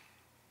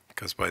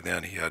 because by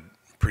then he had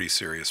pretty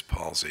serious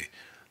palsy.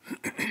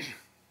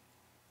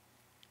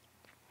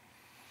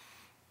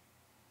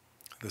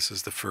 This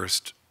is the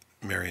first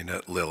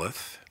marionette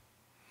Lilith,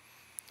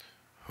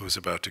 who was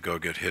about to go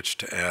get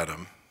hitched to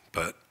Adam,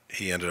 but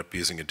he ended up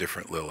using a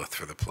different Lilith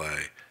for the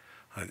play.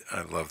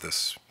 I love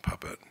this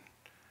puppet.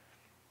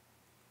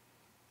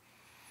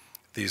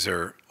 These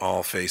are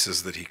all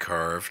faces that he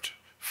carved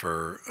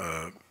for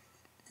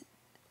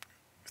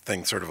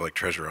things sort of like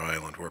Treasure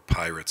Island, where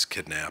pirates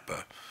kidnap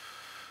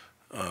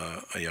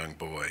a young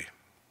boy.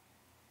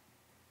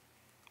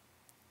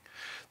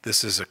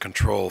 This is a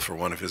control for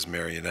one of his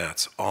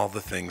marionettes. All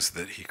the things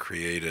that he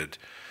created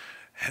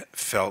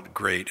felt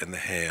great in the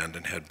hand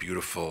and had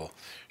beautiful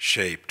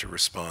shape to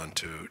respond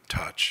to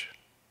touch.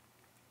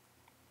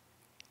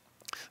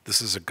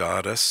 This is a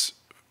goddess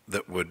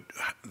that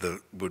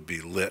would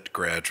be lit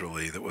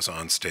gradually, that was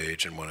on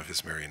stage in one of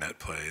his marionette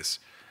plays,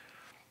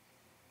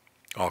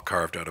 all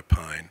carved out of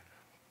pine.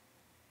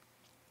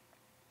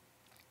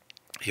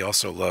 He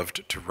also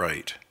loved to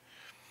write.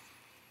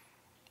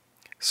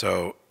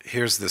 So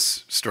here's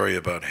this story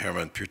about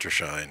Hermann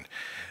Püterschein.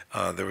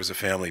 There was a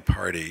family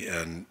party,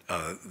 and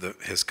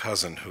his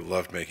cousin, who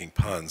loved making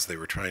puns, they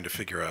were trying to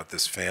figure out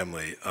this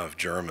family of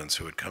Germans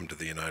who had come to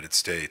the United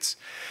States,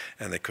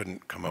 and they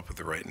couldn't come up with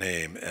the right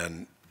name.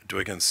 And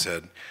Dwiggins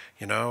said,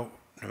 you know,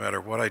 no matter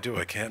what I do,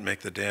 I can't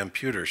make the damn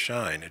pewter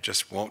shine. It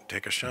just won't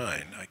take a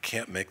shine. I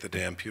can't make the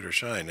damn pewter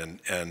shine.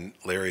 And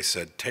Larry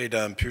said, "Te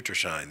dam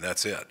Püterschein,"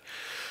 that's it.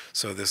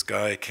 So this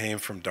guy came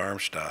from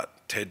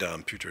Darmstadt, Te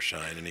dam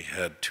Püterschein, and he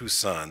had 2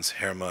 sons,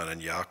 Hermann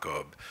and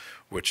Jakob,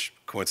 which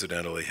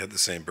coincidentally had the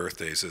same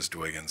birthdays as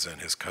Dwiggins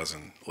and his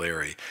cousin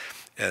Larry.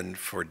 And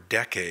for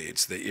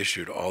decades, they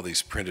issued all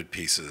these printed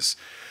pieces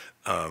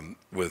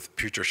with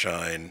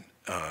Püterschein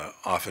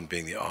often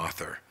being the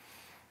author.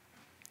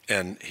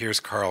 And here's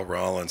Carl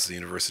Rollins, the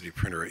university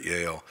printer at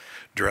Yale,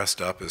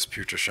 dressed up as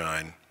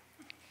Püterschein.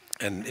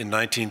 And in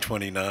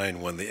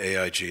 1929, when the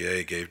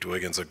AIGA gave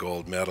Dwiggins a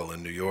gold medal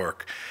in New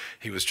York,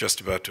 he was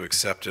just about to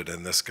accept it,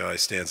 and this guy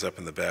stands up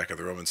in the back of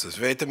the room and says,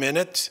 "Wait a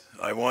minute,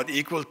 I want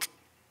equal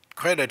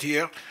credit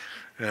here."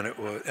 And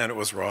it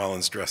was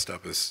Rollins dressed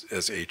up as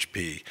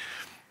HP.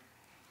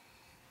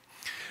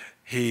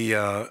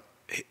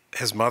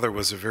 His mother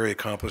was a very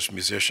accomplished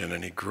musician,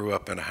 and he grew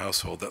up in a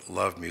household that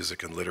loved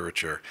music and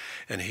literature.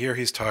 And here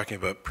he's talking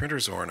about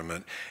printer's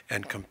ornament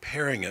and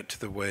comparing it to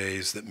the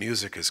ways that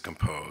music is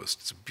composed.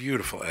 It's a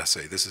beautiful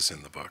essay. This is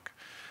in the book.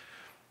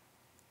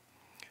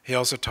 He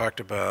also talked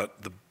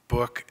about the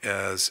book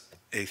as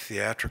a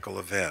theatrical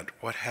event.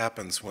 What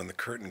happens when the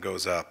curtain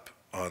goes up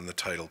on the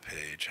title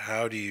page?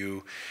 How do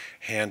you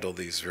handle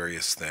these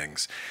various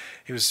things?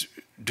 He was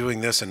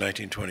doing this in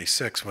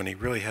 1926 when he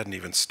really hadn't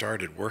even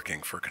started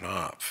working for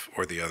Knopf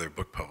or the other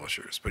book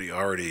publishers, but he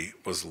already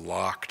was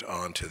locked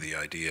onto the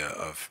idea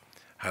of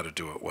how to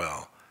do it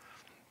well.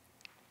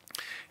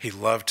 He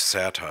loved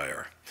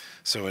satire.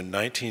 So in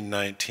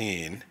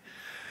 1919,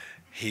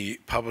 he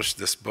published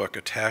this book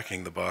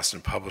attacking the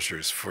Boston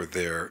publishers for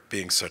their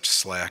being such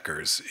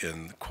slackers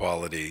in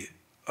quality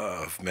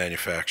of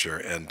manufacture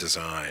and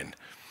design.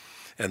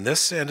 And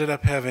this ended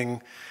up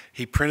having,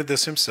 he printed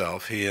this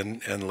himself, he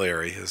and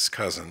Larry, his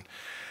cousin,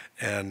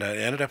 and it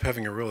ended up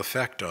having a real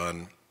effect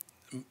on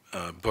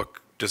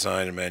book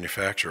design and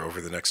manufacture over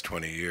the next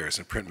 20 years.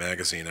 And Print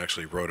Magazine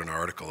actually wrote an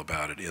article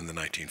about it in the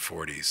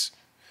 1940s.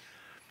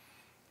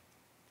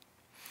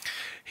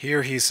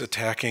 Here he's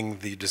attacking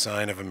the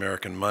design of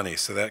American money.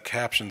 So that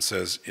caption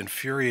says,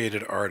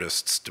 "Infuriated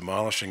artists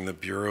demolishing the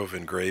Bureau of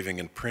Engraving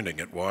and Printing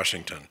at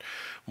Washington,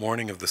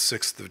 morning of the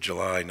 6th of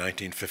July,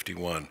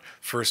 1951,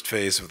 first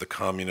phase of the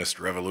Communist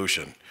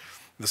Revolution."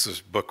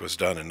 Book was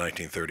done in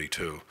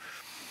 1932.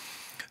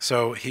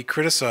 So he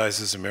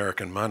criticizes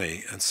American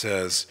money and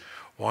says,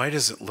 why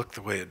does it look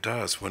the way it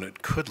does when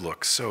it could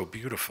look so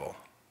beautiful?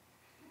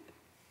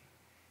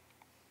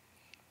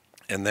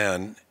 And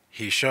then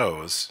he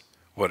shows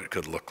what it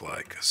could look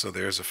like. So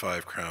there's a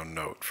 5-crown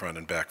note, front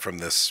and back, from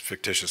this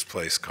fictitious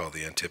place called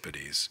the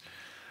Antipodes.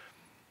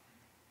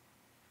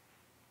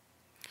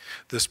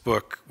 This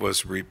book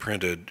was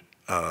reprinted.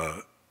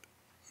 David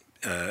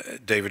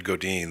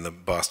Godine, the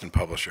Boston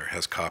publisher,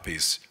 has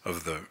copies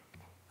of the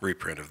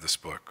reprint of this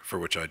book, for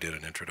which I did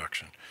an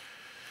introduction.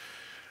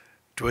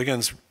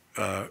 Dwiggins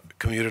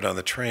commuted on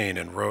the train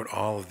and wrote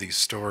all of these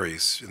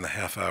stories in the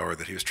half hour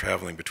that he was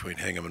traveling between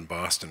Hingham and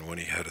Boston when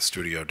he had a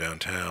studio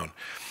downtown.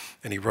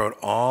 And he wrote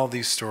all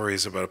these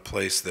stories about a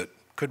place that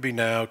could be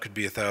now, could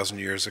be 1,000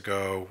 years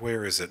ago.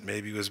 Where is it?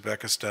 Maybe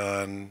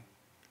Uzbekistan,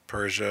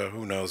 Persia,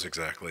 who knows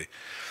exactly.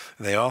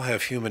 And they all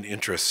have human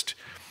interest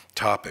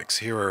topics.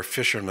 Here are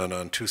fishermen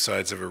on two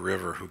sides of a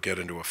river who get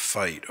into a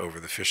fight over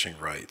the fishing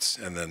rights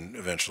and then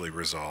eventually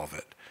resolve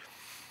it.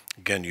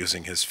 Again,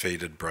 using his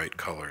faded bright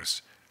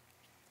colors.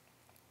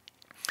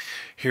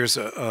 Here's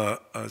a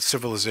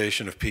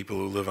civilization of people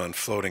who live on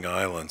floating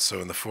islands.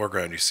 So in the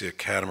foreground, you see a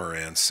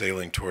catamaran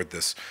sailing toward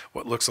this.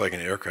 What looks like an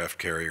aircraft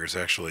carrier is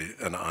actually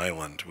an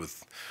island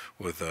with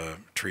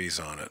trees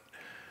on it.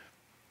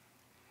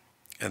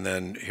 And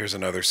then here's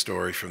another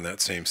story from that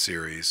same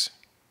series.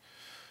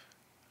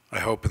 I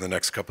hope in the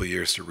next couple of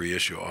years to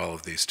reissue all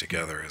of these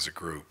together as a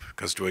group,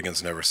 because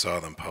Dwiggins never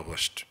saw them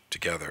published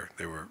together.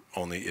 They were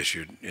only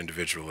issued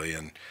individually,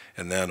 and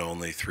then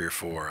only 3 or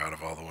 4 out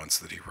of all the ones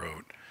that he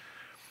wrote.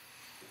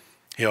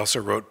 He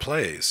also wrote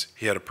plays.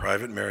 He had a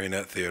private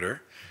marionette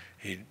theater.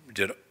 He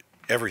did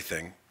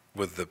everything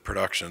with the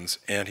productions,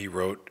 and he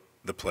wrote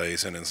the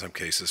plays, and in some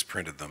cases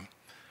printed them.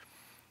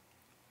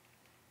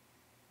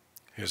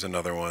 Here's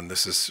another one.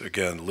 This is,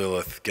 again,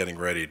 Lilith getting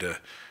ready to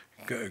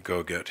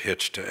go get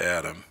hitched to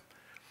Adam.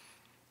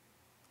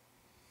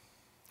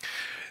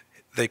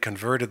 They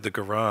converted the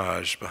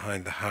garage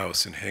behind the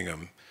house in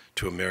Hingham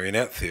to a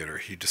marionette theater.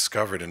 He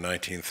discovered in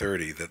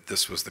 1930 that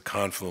this was the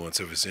confluence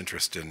of his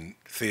interest in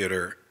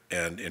theater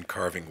and in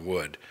carving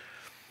wood.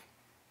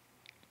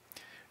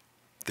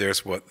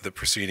 There's what the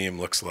proscenium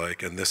looks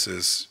like, and this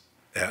is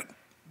at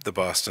the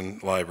Boston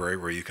Library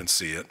where you can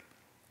see it.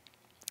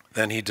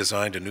 Then he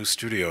designed a new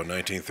studio in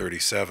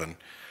 1937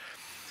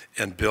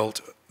 and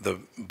built the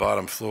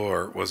bottom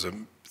floor was a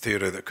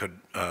theater that could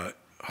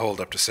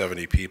hold up to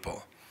 70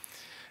 people.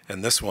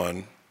 And this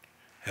one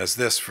has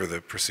this for the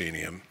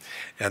proscenium.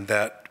 And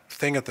that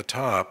thing at the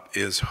top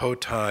is Ho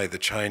Tai, the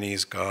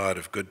Chinese god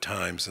of good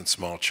times and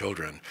small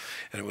children.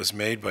 And it was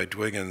made by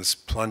Dwiggins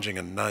plunging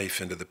a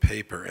knife into the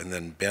paper and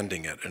then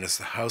bending it. And as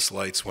the house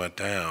lights went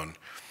down,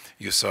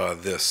 you saw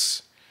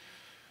this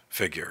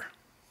figure.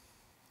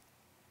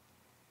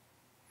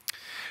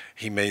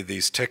 He made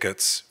these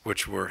tickets,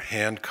 which were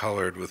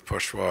hand-colored with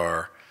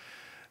pochoir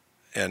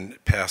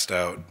and passed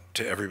out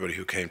to everybody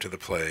who came to the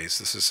plays.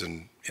 This is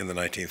in the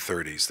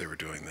 1930s they were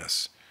doing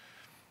this.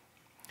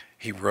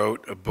 He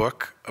wrote a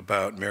book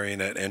about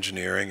marionette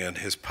engineering, and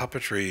his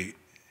puppetry,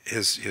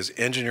 his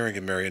engineering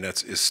of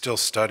marionettes is still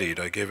studied.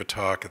 I gave a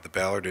talk at the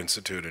Ballard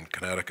Institute in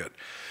Connecticut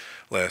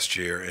last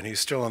year, and he's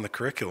still on the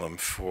curriculum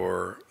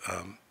for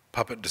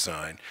puppet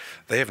design.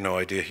 They have no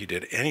idea he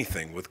did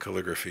anything with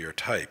calligraphy or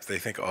type. They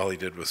think all he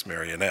did was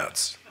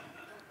marionettes.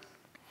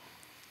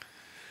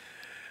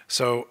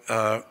 So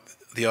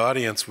the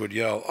audience would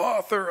yell,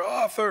 "Author,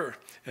 author!"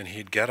 And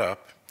he'd get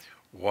up,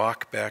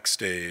 walk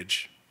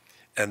backstage,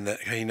 and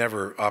he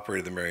never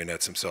operated the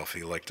marionettes himself.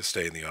 He liked to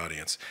stay in the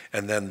audience.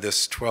 And then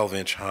this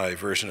 12-inch high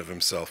version of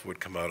himself would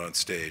come out on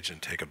stage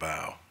and take a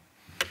bow.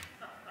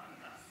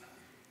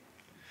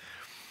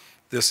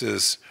 This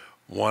is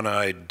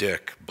One-Eyed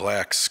Dick,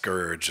 Black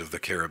Scourge of the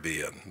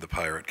Caribbean, the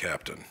pirate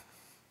captain.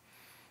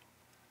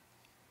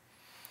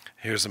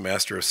 Here's a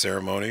master of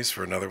ceremonies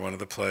for another one of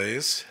the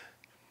plays.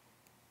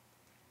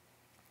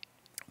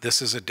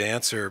 This is a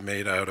dancer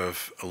made out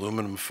of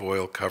aluminum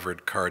foil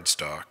covered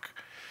cardstock,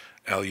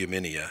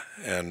 aluminia,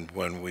 and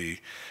when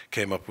we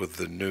came up with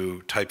the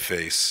new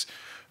typeface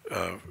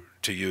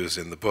to use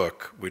in the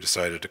book, we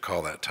decided to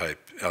call that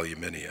type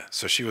aluminia.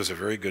 So she was a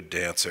very good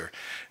dancer,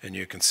 and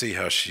you can see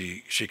how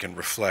she can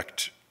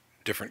reflect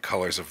different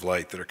colors of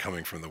light that are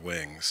coming from the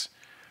wings.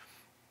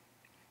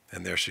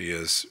 And there she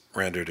is,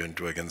 rendered in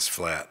Dwiggins'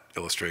 flat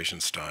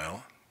illustration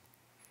style.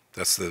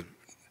 That's the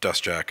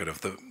dust jacket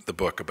of the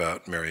book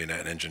about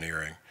marionette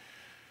engineering.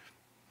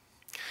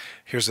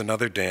 Here's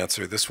another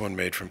dancer, this one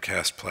made from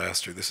cast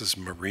plaster. This is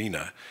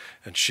Marina,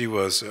 and she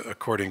was,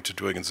 according to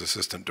Dwiggins'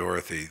 assistant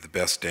Dorothy, the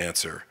best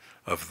dancer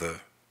of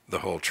the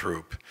whole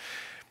troupe.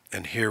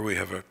 And here we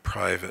have a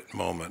private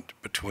moment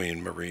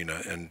between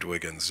Marina and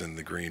Dwiggins in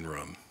the green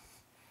room.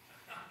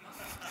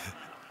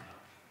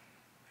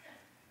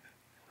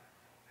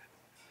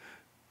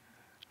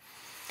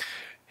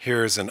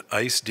 Here's an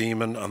ice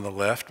demon on the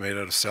left made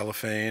out of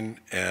cellophane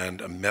and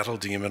a metal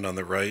demon on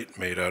the right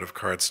made out of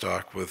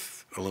cardstock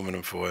with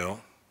aluminum foil.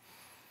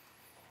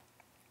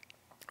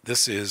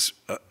 This is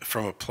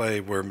from a play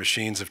where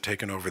machines have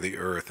taken over the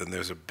earth and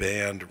there's a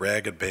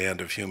ragged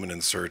band of human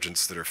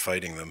insurgents that are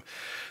fighting them.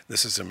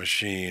 This is a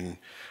machine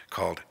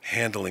called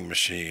Handling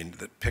Machine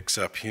that picks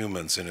up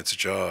humans in its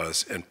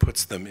jaws and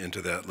puts them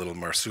into that little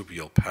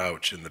marsupial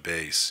pouch in the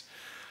base.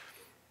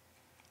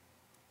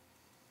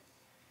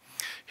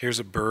 Here's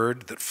a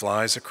bird that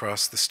flies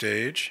across the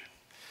stage.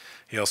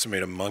 He also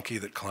made a monkey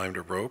that climbed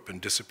a rope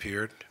and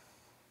disappeared.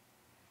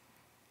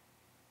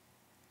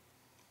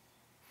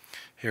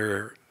 Here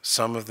are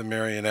some of the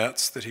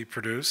marionettes that he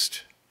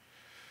produced.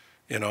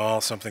 In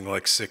all, something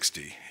like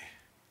 60.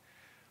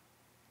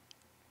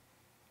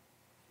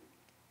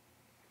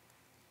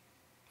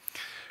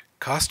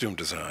 Costume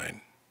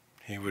design.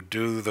 He would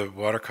do the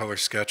watercolor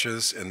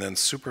sketches and then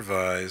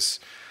supervise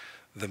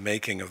the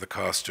making of the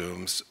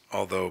costumes,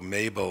 although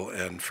Mabel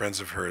and friends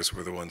of hers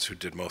were the ones who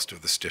did most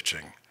of the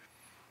stitching.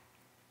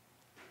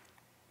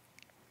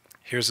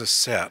 Here's a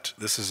set.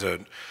 This is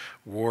a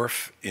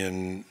wharf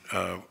in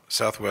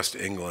southwest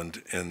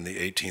England in the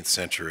 18th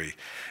century,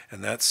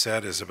 and that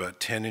set is about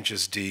 10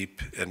 inches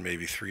deep and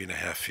maybe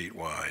 3.5 feet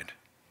wide.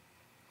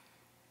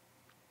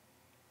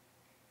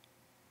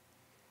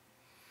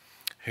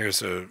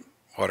 Here's a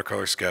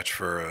watercolor sketch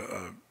for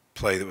a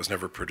play that was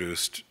never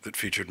produced that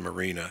featured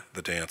Marina,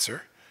 the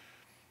dancer.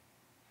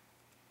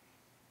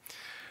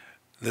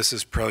 This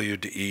is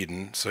Prelude to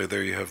Eden, so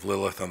there you have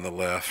Lilith on the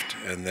left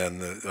and then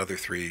the other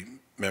three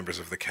members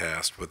of the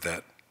cast with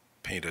that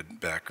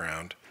painted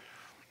background.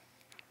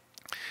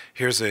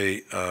 Here's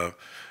a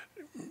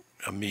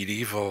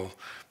medieval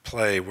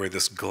play where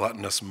this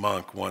gluttonous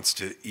monk wants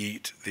to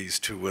eat these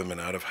two women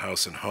out of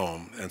house and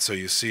home. And so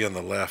you see on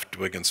the left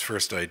Dwiggins'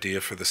 first idea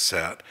for the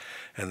set,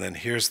 and then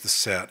here's the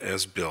set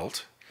as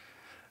built.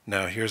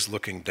 Now here's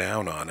looking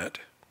down on it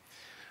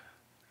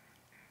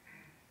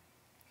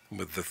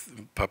with the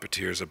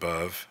puppeteers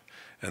above,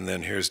 and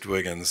then here's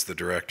Dwiggins, the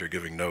director,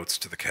 giving notes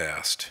to the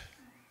cast.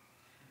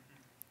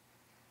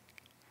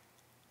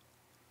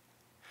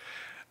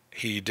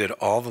 He did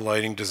all the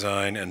lighting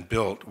design and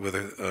built with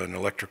an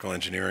electrical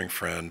engineering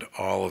friend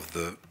all of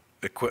the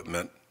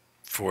equipment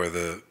for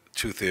the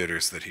 2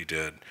 theaters that he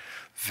did.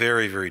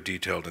 Very, very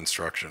detailed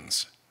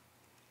instructions.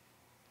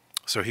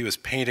 So he was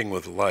painting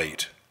with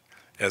light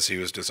as he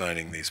was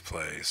designing these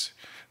plays.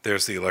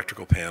 There's the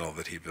electrical panel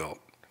that he built.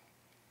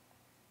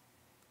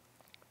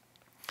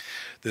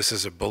 This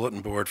is a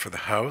bulletin board for the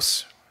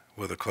house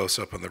with a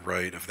close-up on the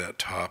right of that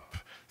top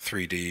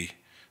 3D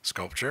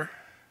sculpture.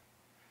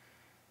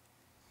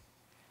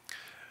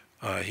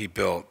 He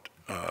built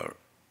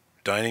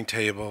dining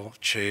table,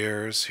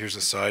 chairs. Here's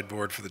a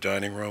sideboard for the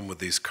dining room with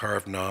these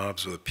carved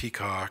knobs with a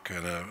peacock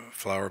and a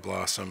flower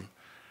blossom.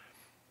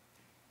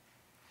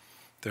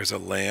 There's a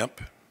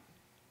lamp.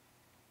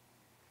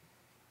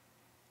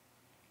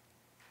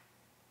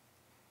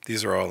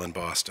 These are all in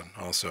Boston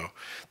also.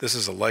 This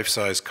is a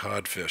life-size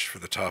codfish for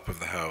the top of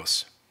the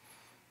house,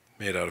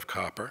 made out of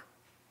copper.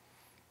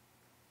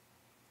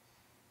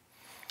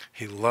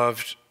 He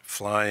loved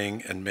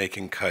flying and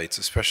making kites,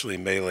 especially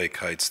Malay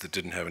kites that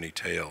didn't have any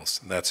tails,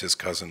 and that's his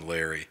cousin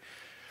Larry.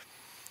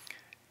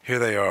 Here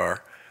they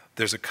are.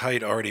 There's a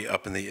kite already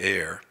up in the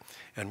air,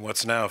 and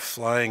what's now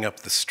flying up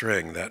the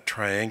string, that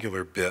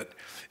triangular bit,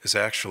 is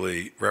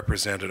actually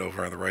represented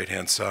over on the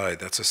right-hand side.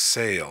 That's a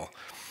sail.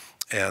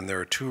 And there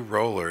are 2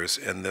 rollers,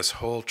 and this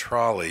whole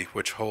trolley,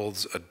 which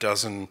holds a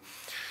dozen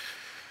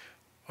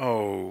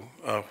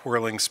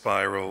whirling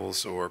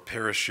spirals or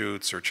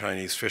parachutes or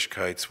Chinese fish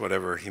kites,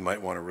 whatever he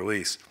might want to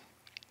release,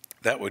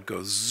 that would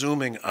go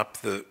zooming up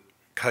the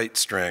kite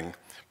string,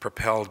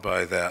 propelled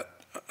by that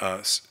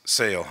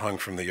sail hung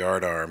from the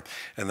yardarm,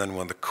 and then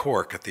when the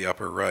cork at the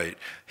upper right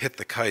hit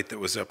the kite that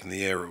was up in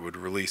the air, it would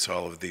release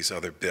all of these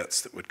other bits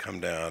that would come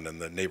down,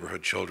 and the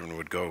neighborhood children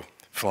would go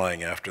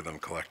flying after them,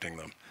 collecting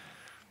them.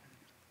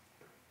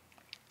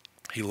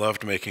 He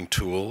loved making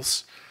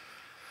tools,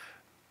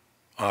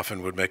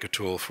 often would make a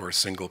tool for a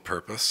single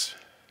purpose,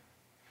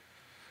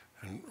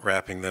 and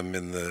wrapping them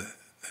in the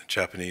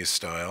Japanese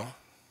style.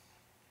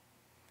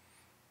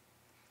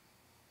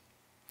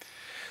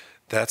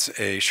 That's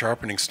a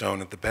sharpening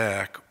stone at the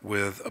back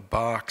with a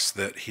box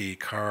that he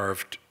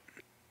carved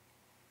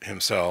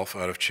himself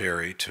out of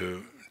cherry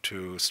to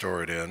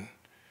store it in.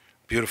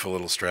 Beautiful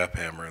little strap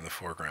hammer in the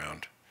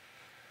foreground.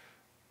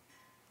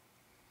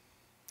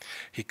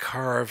 He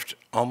carved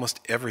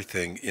almost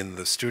everything in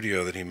the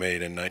studio that he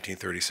made in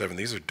 1937.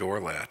 These are door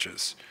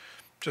latches,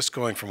 just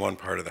going from one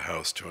part of the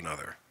house to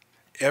another.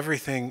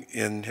 Everything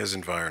in his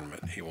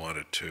environment he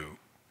wanted to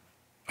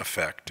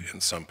affect in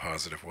some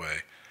positive way.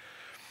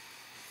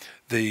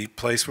 The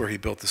place where he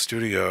built the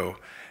studio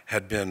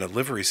had been a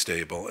livery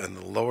stable, and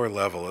the lower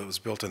level, it was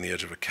built on the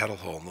edge of a kettle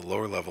hole, and the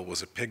lower level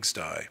was a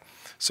pigsty.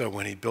 So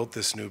when he built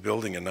this new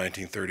building in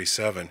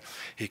 1937,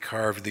 he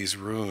carved these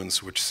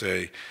runes which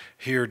say,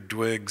 "Here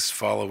Dwigs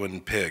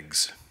followin'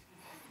 pigs."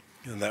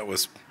 And that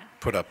was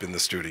put up in the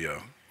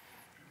studio.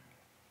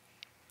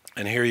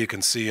 And here you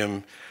can see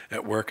him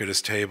at work at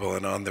his table,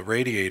 and on the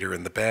radiator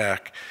in the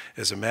back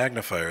is a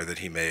magnifier that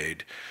he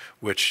made,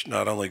 which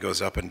not only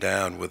goes up and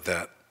down with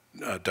that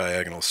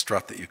diagonal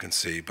strut that you can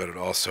see, but it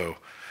also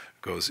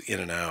goes in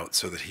and out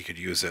so that he could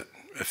use it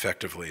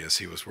effectively as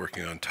he was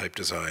working on type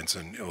designs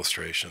and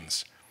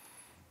illustrations.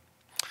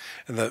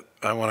 And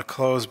I want to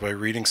close by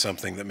reading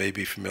something that may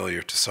be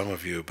familiar to some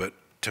of you, but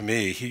to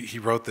me, he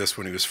wrote this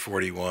when he was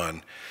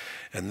 41,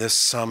 and this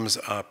sums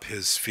up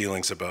his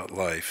feelings about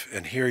life.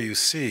 And here you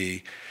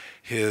see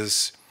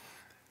he's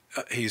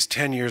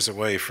 10 years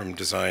away from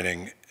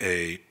designing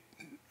a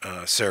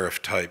serif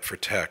type for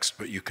text,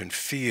 but you can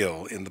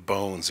feel in the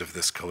bones of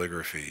this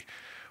calligraphy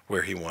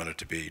where he wanted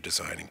to be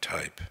designing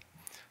type.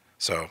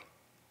 So,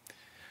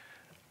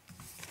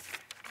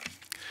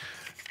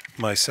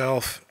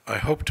 myself, I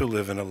hope to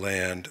live in a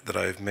land that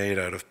I have made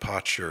out of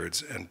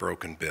potsherds and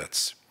broken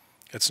bits.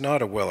 It's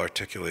not a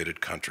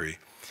well-articulated country,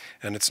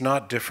 and it's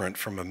not different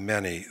from a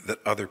many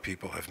that other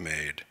people have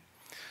made.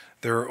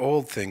 There are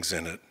old things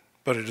in it,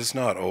 but it is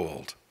not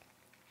old.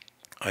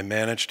 I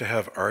managed to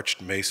have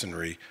arched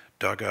masonry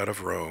dug out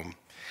of Rome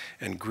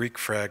and Greek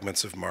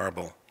fragments of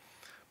marble,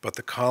 but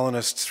the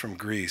colonists from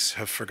Greece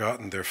have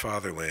forgotten their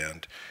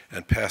fatherland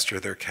and pasture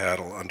their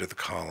cattle under the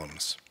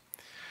columns.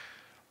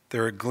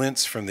 There are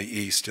glints from the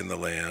east in the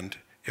land,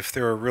 if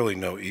there are really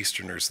no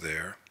Easterners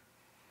there.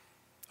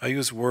 I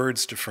use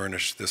words to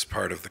furnish this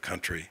part of the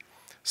country,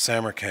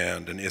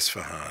 Samarkand and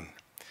Isfahan.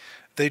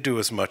 They do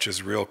as much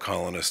as real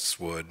colonists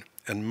would,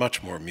 and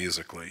much more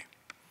musically.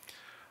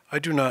 I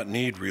do not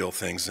need real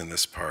things in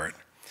this part.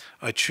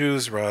 I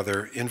choose,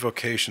 rather,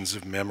 invocations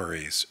of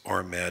memories or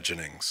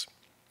imaginings.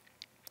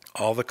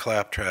 All the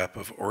claptrap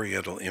of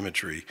Oriental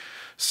imagery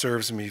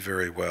serves me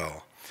very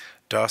well,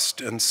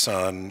 dust and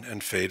sun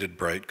and faded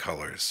bright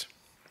colors.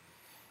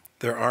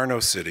 There are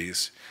no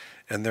cities,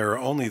 and there are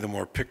only the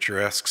more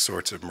picturesque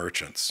sorts of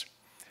merchants.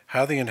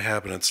 How the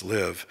inhabitants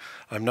live,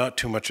 I'm not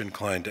too much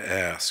inclined to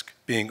ask,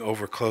 being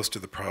over close to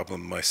the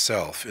problem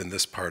myself in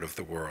this part of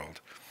the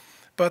world.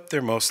 But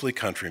they're mostly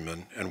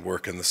countrymen and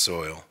work in the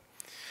soil.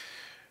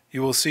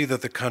 You will see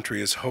that the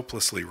country is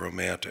hopelessly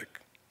romantic.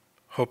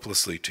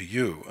 Hopelessly to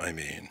you, I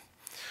mean.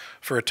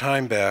 For a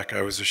time back,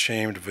 I was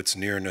ashamed of its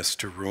nearness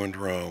to ruined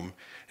Rome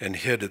and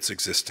hid its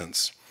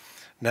existence.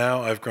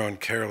 Now I've grown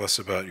careless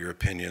about your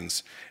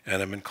opinions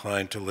and am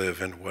inclined to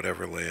live in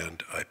whatever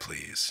land I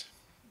please.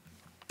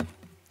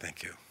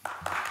 Thank you.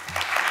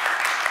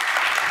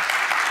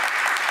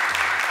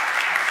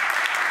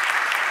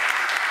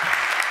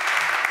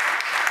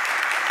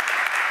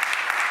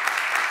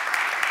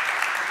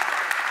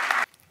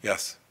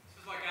 Yes?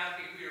 This is like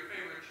asking who your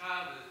favorite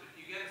child is, but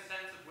you get a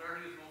sense of where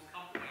he was most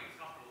comfortable when he was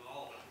comfortable with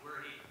all of it,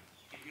 where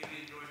he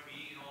really enjoyed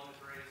being in all his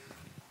various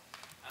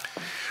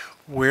aspects.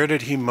 Where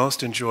did he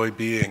most enjoy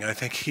being? I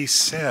think he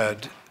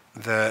said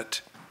that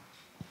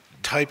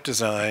type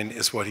design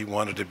is what he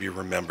wanted to be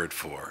remembered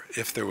for.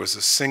 If there was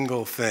a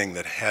single thing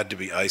that had to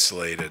be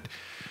isolated,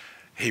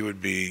 he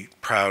would be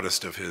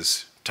proudest of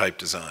his type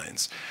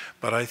designs.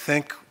 But I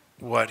think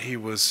what he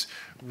was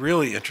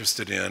really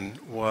interested in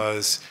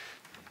was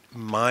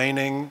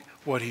mining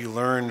what he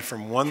learned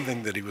from one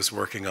thing that he was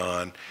working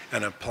on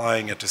and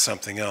applying it to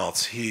something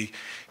else. He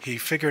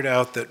figured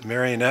out that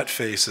marionette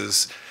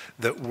faces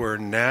that were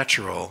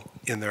natural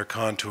in their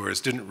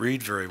contours didn't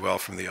read very well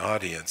from the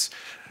audience.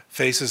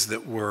 Faces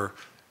that were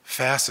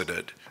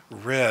faceted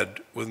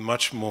read with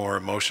much more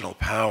emotional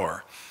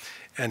power.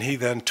 And he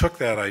then took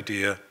that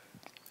idea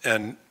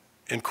and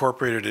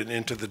incorporated it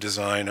into the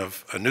design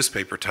of a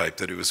newspaper type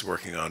that he was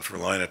working on for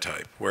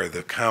linotype, where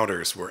the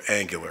counters were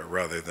angular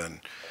rather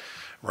than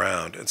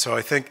round. And so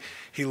I think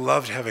he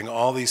loved having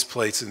all these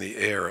plates in the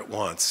air at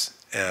once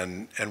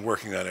and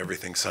working on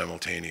everything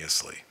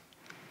simultaneously.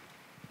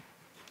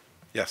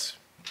 Yes?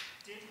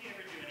 Did he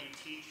ever do any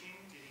teaching?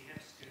 Did he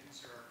have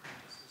students or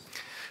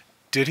apprentices?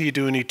 Did he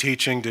do any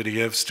teaching? Did he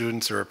have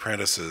students or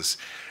apprentices?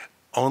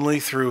 Only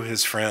through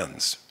his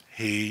friends.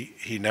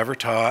 He never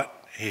taught.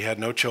 He had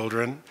no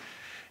children.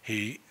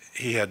 He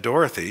had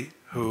Dorothy,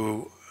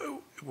 who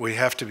we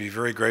have to be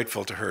very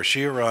grateful to her.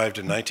 She arrived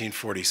in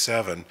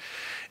 1947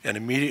 and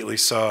immediately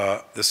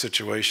saw the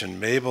situation.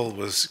 Mabel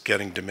was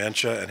getting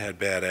dementia and had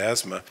bad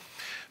asthma.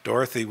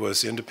 Dorothy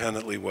was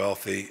independently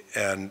wealthy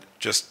and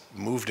just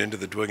moved into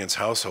the Dwiggins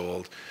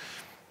household,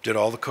 did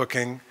all the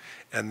cooking,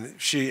 and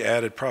she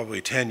added probably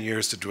 10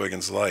 years to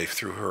Dwiggins' life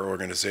through her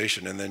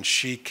organization. And then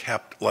she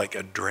kept, like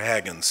a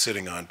dragon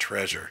sitting on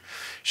treasure,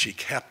 she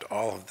kept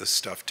all of this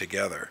stuff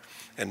together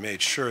and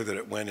made sure that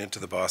it went into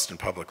the Boston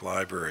Public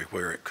Library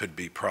where it could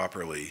be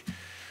properly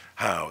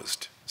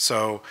housed.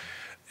 So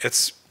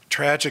it's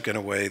tragic in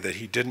a way that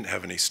he didn't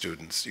have any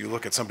students. You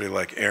look at somebody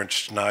like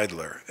Ernst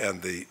Schneidler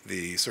and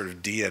the sort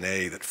of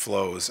DNA that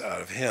flows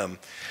out of him.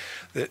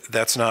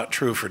 That's not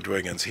true for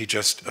Dwiggins. He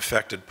just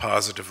affected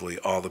positively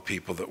all the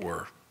people that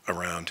were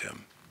around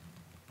him.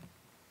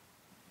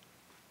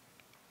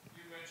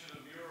 You mentioned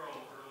a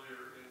mural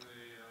earlier in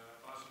the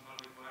Boston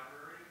Public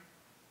Library.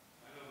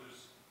 I know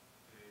there's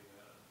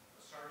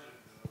a sergeant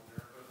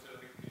there, but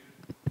can you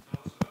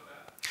tell us about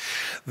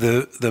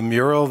that? The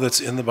mural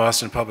that's in the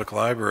Boston Public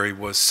Library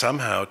was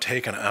somehow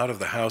taken out of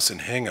the house in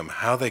Hingham.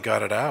 How they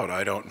got it out,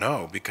 I don't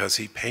know, because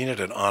he painted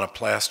it on a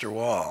plaster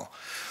wall.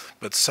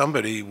 But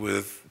somebody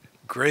with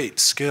great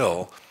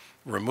skill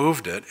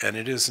removed it, and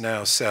it is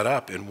now set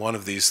up in one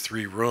of these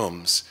 3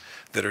 rooms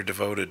that are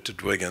devoted to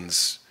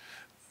Dwiggins'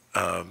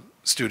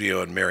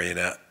 studio and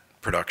marionette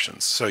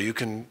productions. So you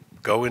can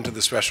go into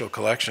the special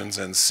collections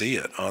and see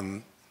it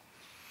on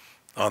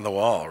the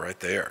wall right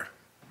there.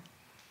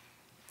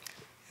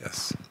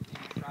 Yes.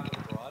 Did he travel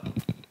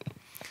abroad?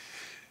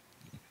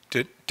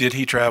 Did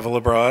he travel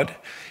abroad?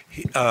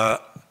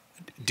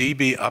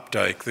 D.B.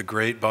 Updike, the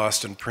great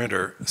Boston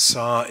printer,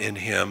 saw in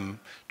him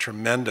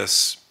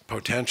tremendous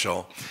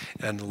potential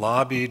and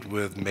lobbied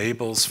with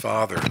Mabel's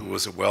father, who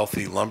was a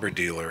wealthy lumber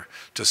dealer,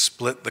 to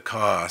split the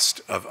cost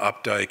of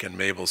Updike and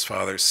Mabel's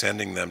father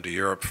sending them to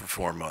Europe for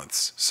 4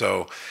 months.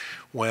 So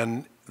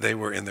when they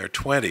were in their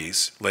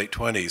 20s, late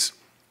 20s,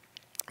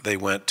 they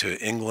went to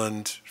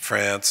England,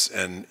 France,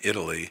 and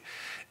Italy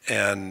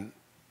and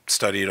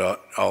studied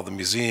all the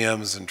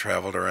museums and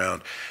traveled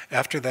around.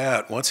 After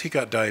that, once he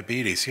got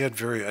diabetes, he had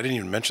I didn't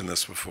even mention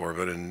this before,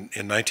 but in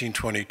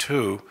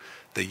 1922,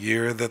 the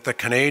year that the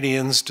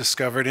Canadians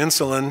discovered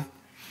insulin,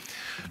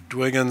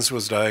 Dwiggins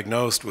was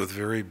diagnosed with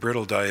very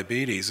brittle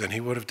diabetes, and he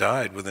would have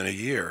died within a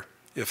year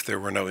if there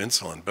were no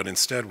insulin. But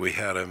instead, we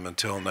had him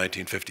until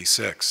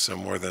 1956, so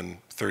more than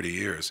 30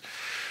 years.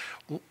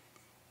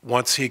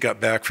 Once he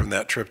got back from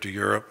that trip to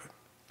Europe,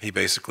 he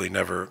basically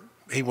never,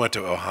 he went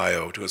to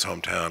Ohio, to his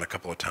hometown, a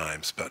couple of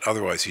times, but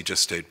otherwise he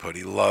just stayed put.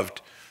 He loved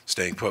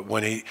staying put.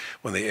 When the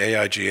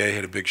AIGA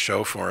had a big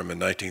show for him in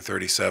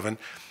 1937,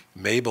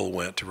 Mabel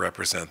went to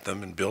represent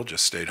them, and Bill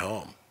just stayed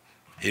home.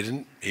 He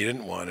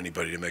didn't want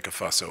anybody to make a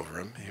fuss over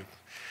him.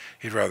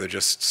 He'd rather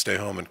just stay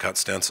home and cut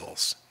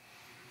stencils.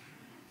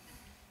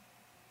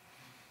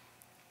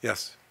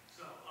 Yes?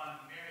 So on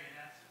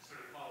marionettes, it sort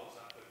of follows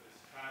up with this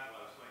travel.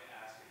 I was going to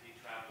ask if he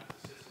traveled to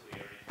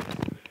Sicily or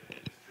anything,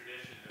 in this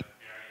tradition of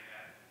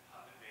marionette and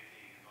puppet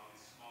making and all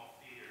these small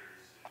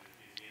theaters and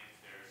the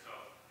museums there. So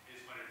I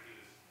just wondered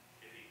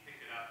if he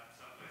picked it up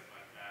someplace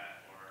like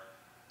that, or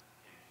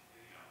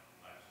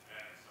like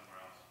Japan or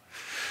somewhere else.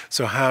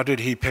 So how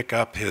did he pick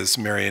up his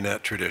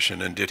marionette tradition,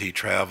 and did he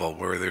travel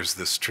where there's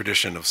this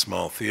tradition of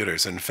small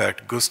theaters? In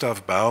fact,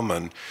 Gustav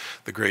Baumann,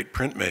 the great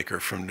printmaker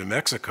from New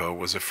Mexico,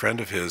 was a friend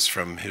of his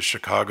from his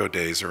Chicago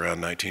days around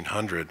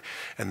 1900,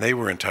 and they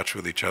were in touch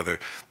with each other.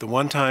 The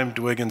one time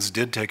Dwiggins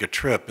did take a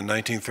trip, in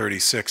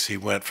 1936, he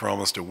went for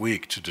almost a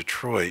week to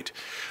Detroit,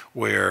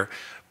 where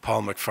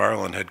Paul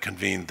McFarlane had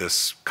convened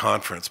this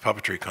conference,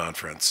 puppetry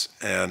conference,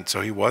 and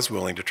so he was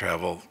willing to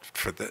travel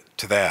to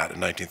that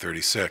in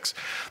 1936.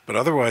 But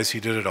otherwise,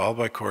 he did it all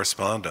by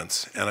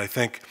correspondence, and I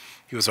think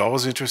he was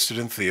always interested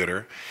in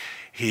theater.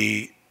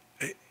 It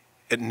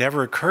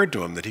never occurred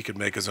to him that he could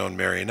make his own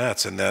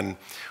marionettes, and then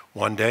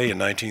one day in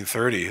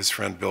 1930, his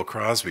friend Bill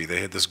Crosby,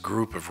 they had this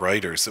group of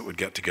writers that would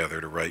get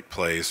together to write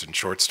plays and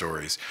short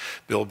stories.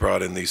 Bill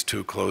brought in these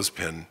 2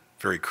 clothespin,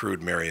 very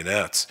crude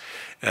marionettes,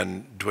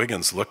 and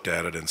Dwiggins looked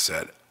at it and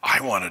said,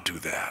 "I want to do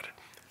that."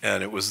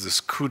 And it was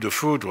this coup de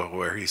foudre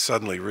where he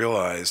suddenly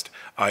realized,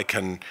 I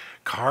can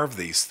carve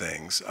these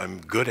things, I'm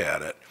good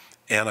at it,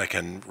 and I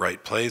can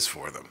write plays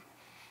for them.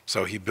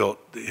 So he built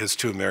his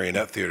 2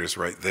 marionette theaters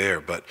right there,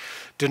 but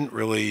didn't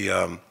really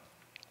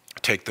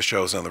take the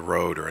shows on the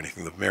road or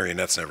anything. The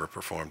marionettes never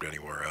performed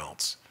anywhere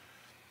else.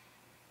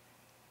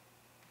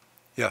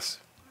 Yes?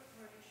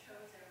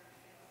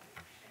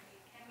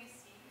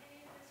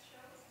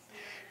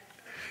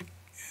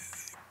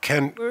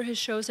 Were his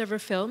shows ever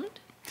filmed?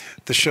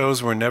 The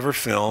shows were never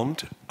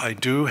filmed.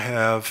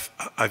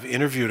 I've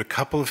interviewed a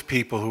couple of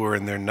people who are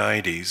in their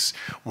 90s.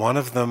 One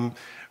of them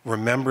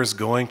remembers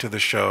going to the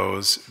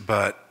shows,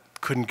 but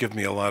couldn't give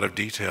me a lot of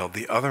detail.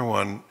 The other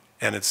one,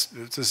 and this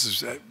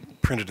is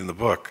printed in the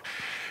book,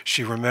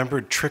 she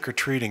remembered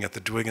trick-or-treating at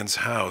the Dwiggins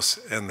house,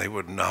 and they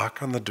would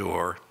knock on the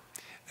door,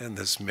 and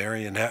this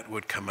marionette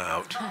would come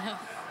out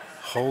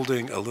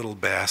holding a little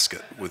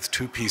basket with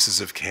 2 pieces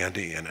of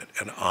candy in it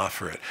and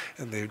offer it.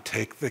 And they would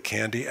take the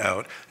candy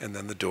out, and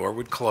then the door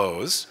would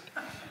close,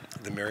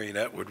 the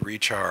marionette would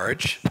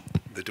recharge,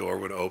 the door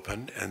would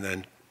open, and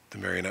then the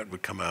marionette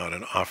would come out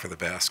and offer the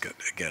basket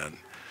again.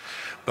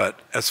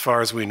 But as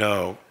far as we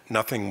know,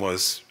 nothing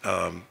was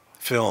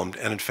filmed.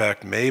 And in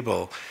fact,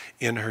 Mabel,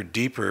 in her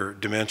deeper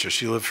dementia,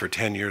 she lived for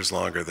 10 years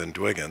longer than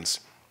Dwiggins,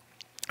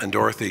 and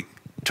Dorothy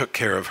took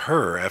care of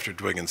her after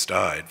Dwiggins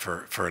died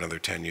for another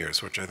 10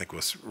 years, which I think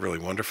was really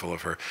wonderful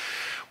of her.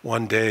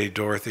 One day,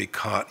 Dorothy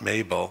caught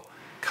Mabel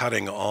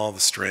cutting all the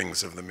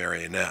strings of the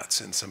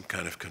marionettes in some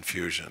kind of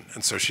confusion.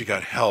 And so she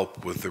got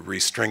help with the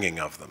restringing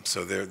of them.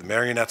 So the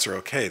marionettes are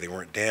okay, they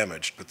weren't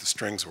damaged, but the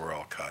strings were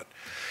all cut.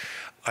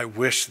 I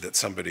wish that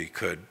somebody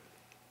could.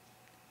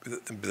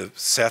 The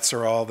sets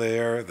are all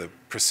there, the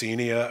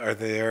proscenia are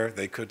there,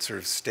 they could sort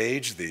of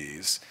stage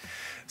these.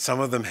 Some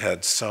of them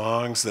had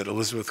songs that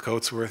Elizabeth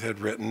Coatsworth had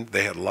written.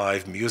 They had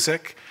live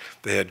music,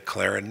 they had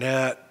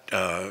clarinet,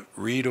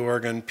 reed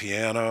organ,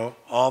 piano,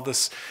 all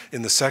this.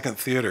 In the second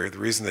theater, the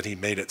reason that he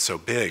made it so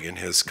big in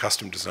his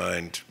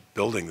custom-designed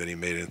building that he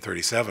made in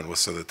 '37 was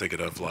so that they could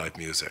have live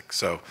music.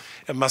 So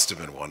it must have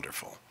been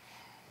wonderful.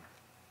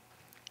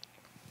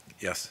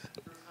 Yes?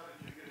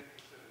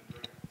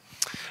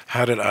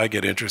 How did I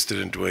get interested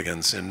in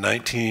Dwiggins? In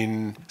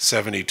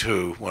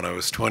 1972, when I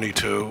was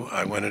 22,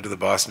 I went into the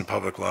Boston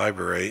Public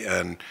Library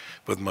and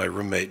with my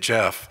roommate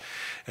Jeff,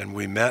 and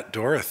we met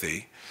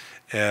Dorothy,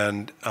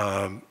 and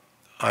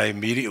I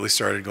immediately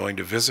started going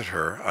to visit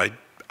her.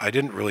 I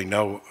didn't really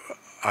know.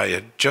 I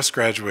had just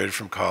graduated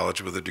from college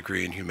with a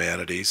degree in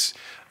humanities.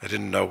 I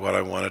didn't know what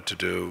I wanted to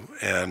do,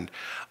 and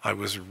I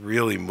was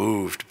really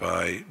moved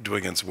by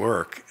Dwiggins'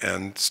 work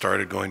and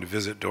started going to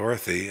visit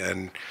Dorothy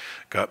and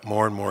got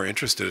more and more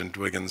interested in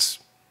Dwiggins'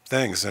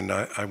 things. And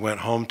I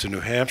went home to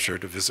New Hampshire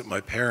to visit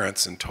my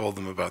parents and told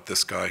them about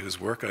this guy whose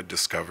work I'd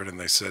discovered, and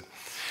they said,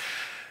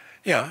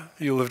 yeah,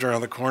 you lived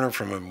around the corner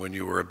from him when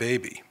you were a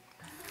baby.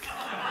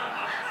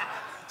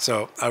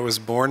 So I was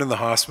born in the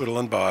hospital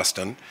in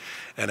Boston,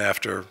 and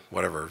after,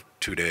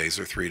 2 days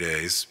or 3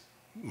 days,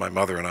 my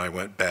mother and I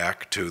went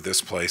back to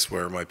this place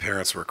where my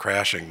parents were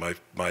crashing.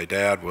 My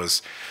dad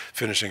was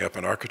finishing up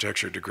an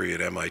architecture degree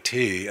at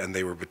MIT, and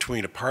they were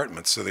between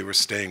apartments, so they were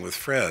staying with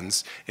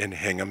friends in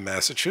Hingham,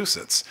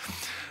 Massachusetts.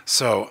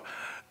 So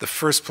the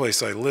first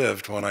place I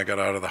lived when I got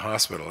out of the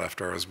hospital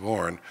after I was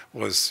born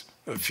was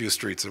a few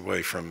streets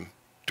away from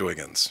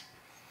Dwiggins.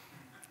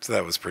 So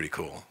that was pretty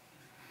cool.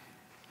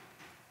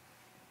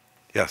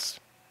 Yes?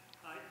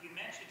 You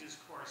mentioned his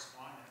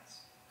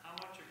correspondence. How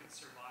much of it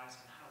survives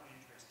and how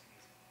interesting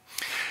is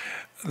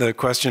it? The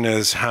question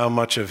is, how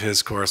much of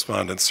his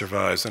correspondence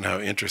survives and how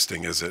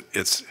interesting is it?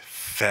 It's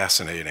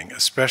fascinating,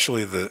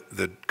 especially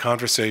the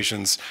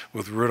conversations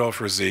with Rudolf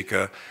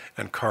Ruzicka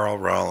and Carl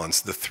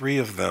Rollins. The three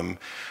of them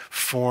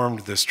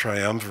formed this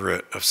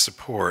triumvirate of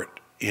support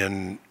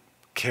in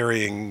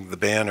carrying the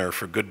banner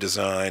for good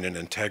design and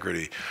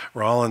integrity.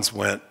 Rollins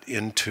went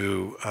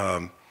into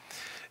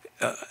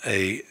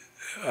a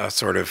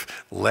sort of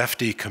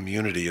lefty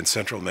community in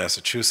central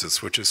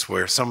Massachusetts, which is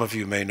where some of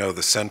you may know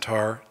the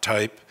Centaur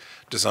type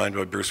designed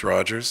by Bruce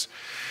Rogers.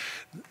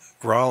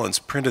 Rollins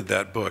printed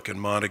that book in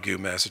Montague,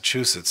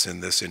 Massachusetts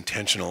in this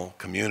intentional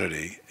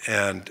community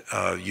and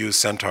used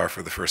Centaur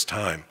for the first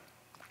time.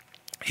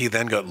 He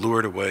then got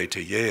lured away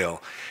to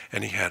Yale,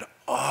 and he had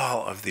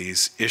all of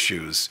these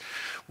issues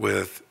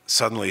with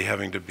suddenly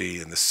having to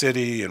be in the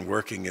city and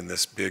working in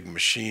this big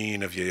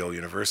machine of Yale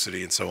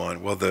University and so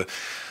on. Well, the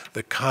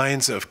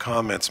kinds of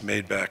comments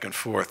made back and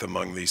forth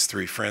among these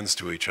three friends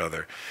to each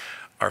other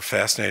are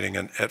fascinating.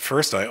 And at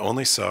first I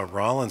only saw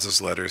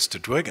Rollins's letters to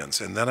Dwiggins,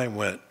 and then I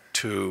went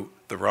to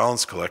the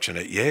Rollins collection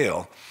at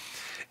Yale,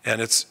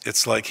 and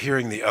it's like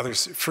hearing the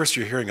others. First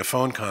you're hearing a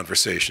phone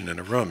conversation in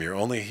a room. You're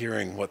only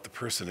hearing what the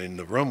person in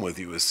the room with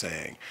you is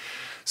saying.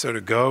 So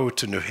to go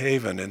to New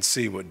Haven and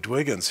see what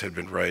Dwiggins had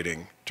been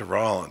writing to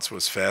Rollins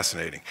was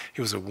fascinating. He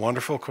was a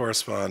wonderful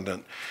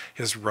correspondent.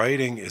 His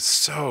writing is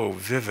so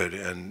vivid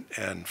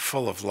and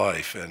full of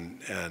life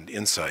and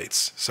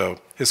insights. So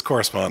his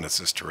correspondence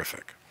is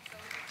terrific.